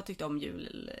inte har tyckt om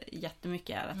jul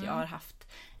jättemycket är att jag har haft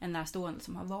en närstående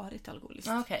som har varit alkoholist.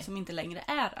 Som inte längre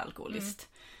är alkoholist.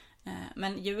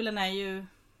 Men julen är ju...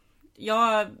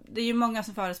 Ja, det är ju många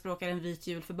som förespråkar en vit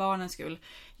jul för barnens skull.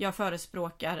 Jag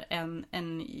förespråkar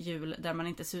en jul där man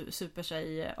inte super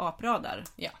sig apradar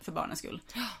för barnens skull.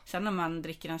 Sen om man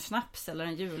dricker en snaps eller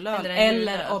en julöl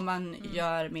eller om man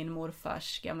gör min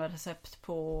morfars gamla recept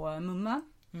på mumma.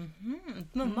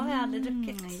 Mumma har jag aldrig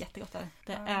druckit. Jättegott där.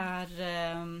 Det är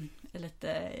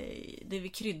det är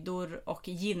kryddor och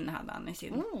gin hade han i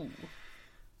sin.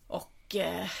 Och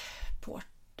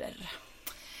porter.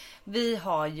 Vi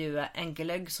har ju en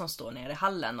glögg som står nere i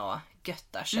hallen och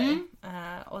göttar sig.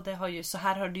 Och det har ju, så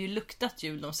här har det ju luktat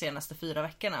jul de senaste 4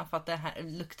 veckorna. För att det här,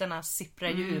 luktarna sipprar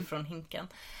ju ur från hinken.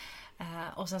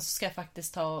 Och sen så ska jag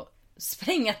faktiskt ta och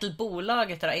springa till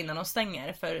bolaget där innan de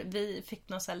stänger. För vi fick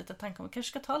någon så här lite tanke om att vi kanske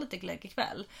ska ta lite glögg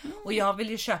ikväll. Och jag vill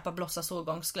ju köpa Blossas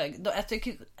årgångsglögg. Jag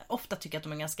ofta tycker att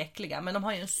de är ganska äckliga. Men de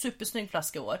har ju en supersnygg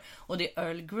flaska i år. Och det är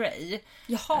Earl Grey.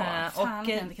 Jaha, fan,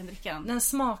 jag kan dricka den. Den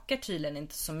smakar tydligen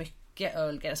inte så mycket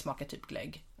Earl Grey. Den smakar typ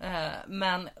glögg.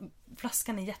 Men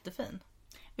flaskan är jättefin.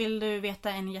 Vill du veta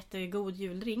en jättegod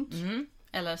juldrink?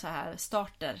 Eller så här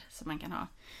starter som man kan ha.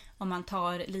 Om man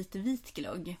tar lite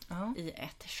vitglögg i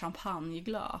ett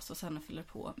champagneglas och sen fyller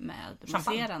på med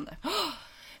mousserande.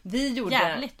 Vi gjorde...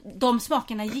 Jävligt. De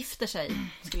smakerna gifter sig,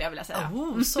 skulle jag vilja säga.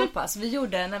 Så pass. Vi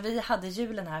gjorde, när vi hade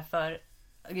julen här för,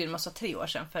 gud, det måste vara 3 år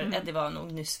sedan, för Eddie var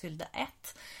nog nyss fyllda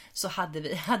 1. Så hade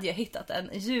jag hittat en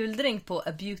juldrink på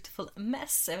A Beautiful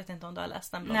Mess. Jag vet inte om du har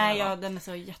läst den. Nej, den är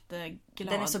så jätteglad.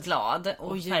 Den är så glad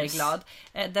och färgglad.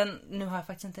 Nu har jag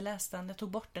faktiskt inte läst den. Jag tog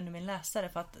bort den ur min läsare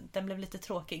för att den blev lite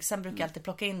tråkig. Sen brukar jag alltid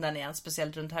plocka in den igen,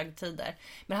 speciellt runt högtider.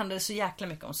 Men det handlade så jäkla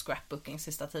mycket om scrapbooking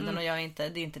sista tiden. Och det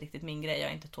är inte riktigt min grej. Jag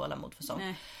är inte tålamod för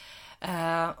sånt.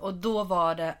 Och då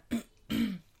var det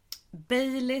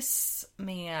Baileys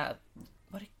med...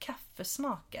 Var det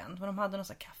kaffesmaken? För de hade någon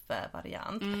sån här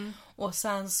kaffevariant. Och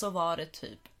sen så var det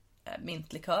typ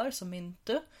mintlikör som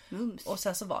mintu. Mums. Och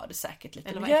sen så var det säkert lite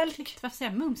eller mjölk. Varför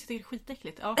säger jag mums? Jag tycker det är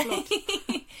skitäckligt. Ja, förlåt.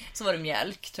 Så var det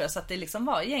mjölk, tror jag. Så att det liksom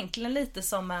var egentligen lite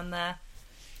som en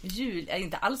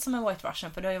inte alls som en White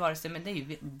Russian, för det har ju varit det, men det är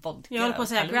ju vodka. Jag håller på att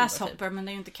säga grasshopper, typ. Men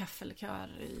det är ju inte kaffelikör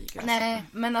i grasshopper. Nej,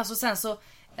 men alltså sen så...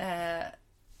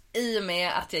 I och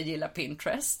med att jag gillar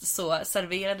Pinterest så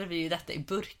serverade vi ju detta i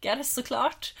burkar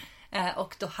såklart.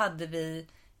 Och då hade vi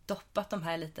doppat de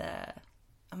här lite...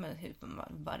 hur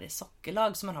var det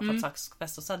sockerlag som man har fått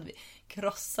saksfest, och så hade vi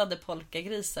krossade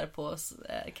polkagrisar på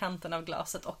kanten av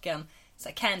glaset och en så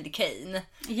här candy cane.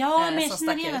 Ja, men jag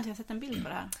känner igen att jag har sett en bild på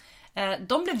det här.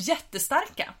 De blev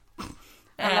jättestarka.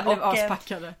 Alla blev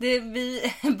aspackade.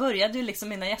 Vi började ju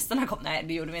liksom innan gästerna kom. Nej,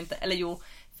 det gjorde vi inte. Eller jo,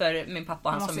 för min pappa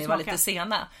och hans familj var lite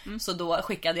sena. Så då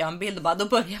skickade jag en bild och bara, då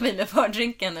börjar vi med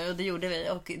fördrinken. Och det gjorde vi.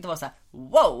 Och det var så här,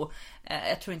 wow!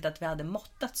 Jag tror inte att vi hade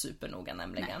måttat supernoga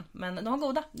nämligen. Nej. Men de var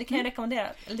goda, det kan jag rekommendera.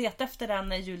 Leta efter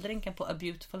den juldrinken på A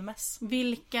Beautiful Mess.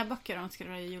 Vilka böcker önskar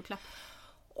du i julklapp?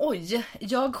 Oj,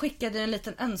 jag skickade en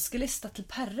liten önskelista till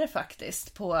Perre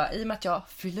faktiskt. I och med att jag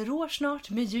fyller år snart.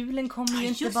 Men julen kommer ju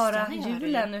inte bara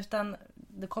julen, utan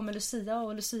det kommer Lucia.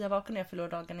 Och Lucia vaknar jag fyller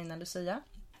dagen innan Lucia.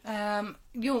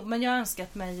 Men jag har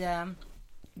önskat mig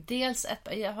dels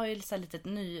jag har ju så här lite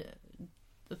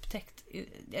nyupptäckt,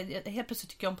 helt plötsligt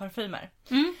tycker jag om parfymer.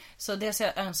 Så dels har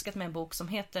jag önskat mig en bok som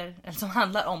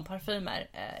handlar om parfymer.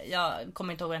 Jag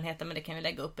kommer inte ihåg vad den heter, men det kan vi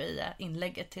lägga upp i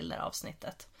inlägget till det här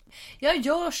avsnittet. Jag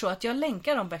gör så att jag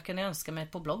länkar de böckerna jag önskar mig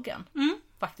på bloggen.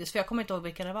 Faktiskt, för jag kommer inte ihåg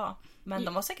vilka det var. Men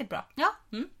de var säkert bra. Ja.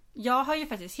 Jag har ju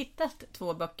faktiskt hittat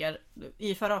 2 böcker.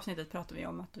 I förra avsnittet pratade vi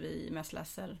om att vi mest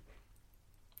läser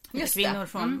kvinnor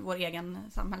från vår egen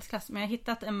samhällsklass. Men jag har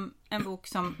hittat en bok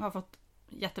som har fått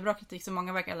jättebra kritik, som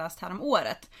många verkar ha läst här om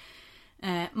året.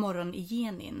 Morgon i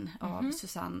Jenin av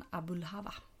Susanne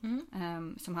Abulhava.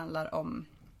 Som handlar om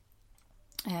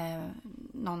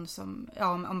någon som det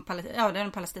är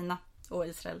en Palestina och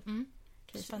Israel,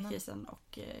 krisen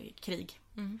och krig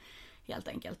helt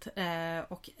enkelt.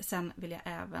 Och sen vill jag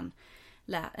även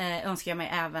önskar jag mig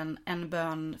även En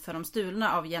bön för de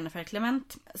stulna av Jennifer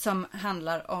Clement, som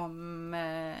handlar om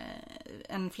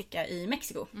en flicka i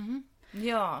Mexiko.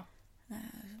 Ja.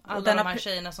 Alla de här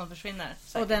tjejerna som försvinner.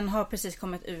 Säkert. Och den har precis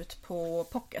kommit ut på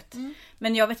pocket.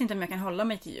 Men jag vet inte om jag kan hålla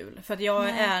mig till jul. För att jag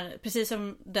är, precis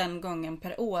som den gången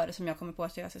per år som jag kommer på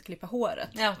att jag ska klippa håret.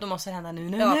 Ja, då måste det hända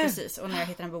nu. Ja, precis. Och när jag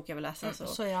hittar en bok jag vill läsa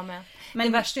så är jag med. Men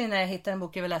det värsta är när jag hittar en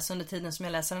bok jag vill läsa under tiden som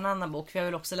jag läser en annan bok. För jag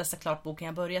vill också läsa klart boken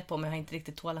jag börjat på, men jag har inte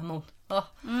riktigt tålamod.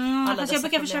 Fast jag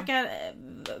brukar försöka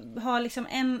ha liksom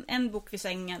en bok vid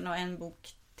sängen och en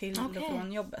bok till och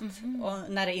från jobbet.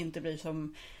 Och när det inte blir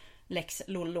som Lex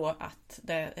Lollo, att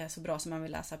det är så bra som man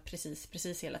vill läsa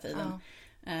precis hela tiden.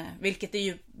 Vilket det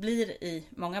ju blir i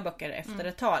många böcker efter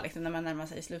ett tag. Liksom, när man närmar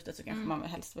sig i slutet så kanske man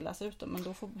helst vill läsa ut dem. Men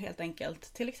då får helt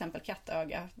enkelt till exempel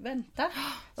Kattöga vänta.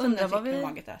 Undrar vad vi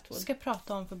ska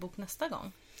prata om för bok nästa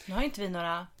gång. Nu har inte vi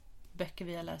några böcker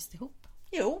vi har läst ihop.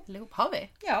 Jo. Har vi?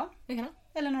 Ja. Vilka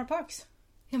då? Eleanor Parks.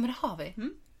 Ja, men det har vi.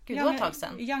 Gud, det var ett tag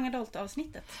sedan. Young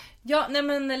Adult-avsnittet. Ja, nej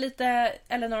men lite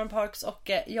Eleanor Parks och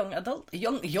Young Adult.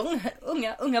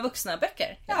 Unga vuxna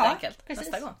böcker. Helt enkelt. Precis.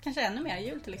 Nästa gång. Kanske ännu mer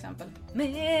jul till exempel.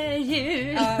 Mer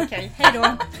jul. Ja, okej. Hej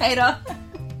då. Hej då.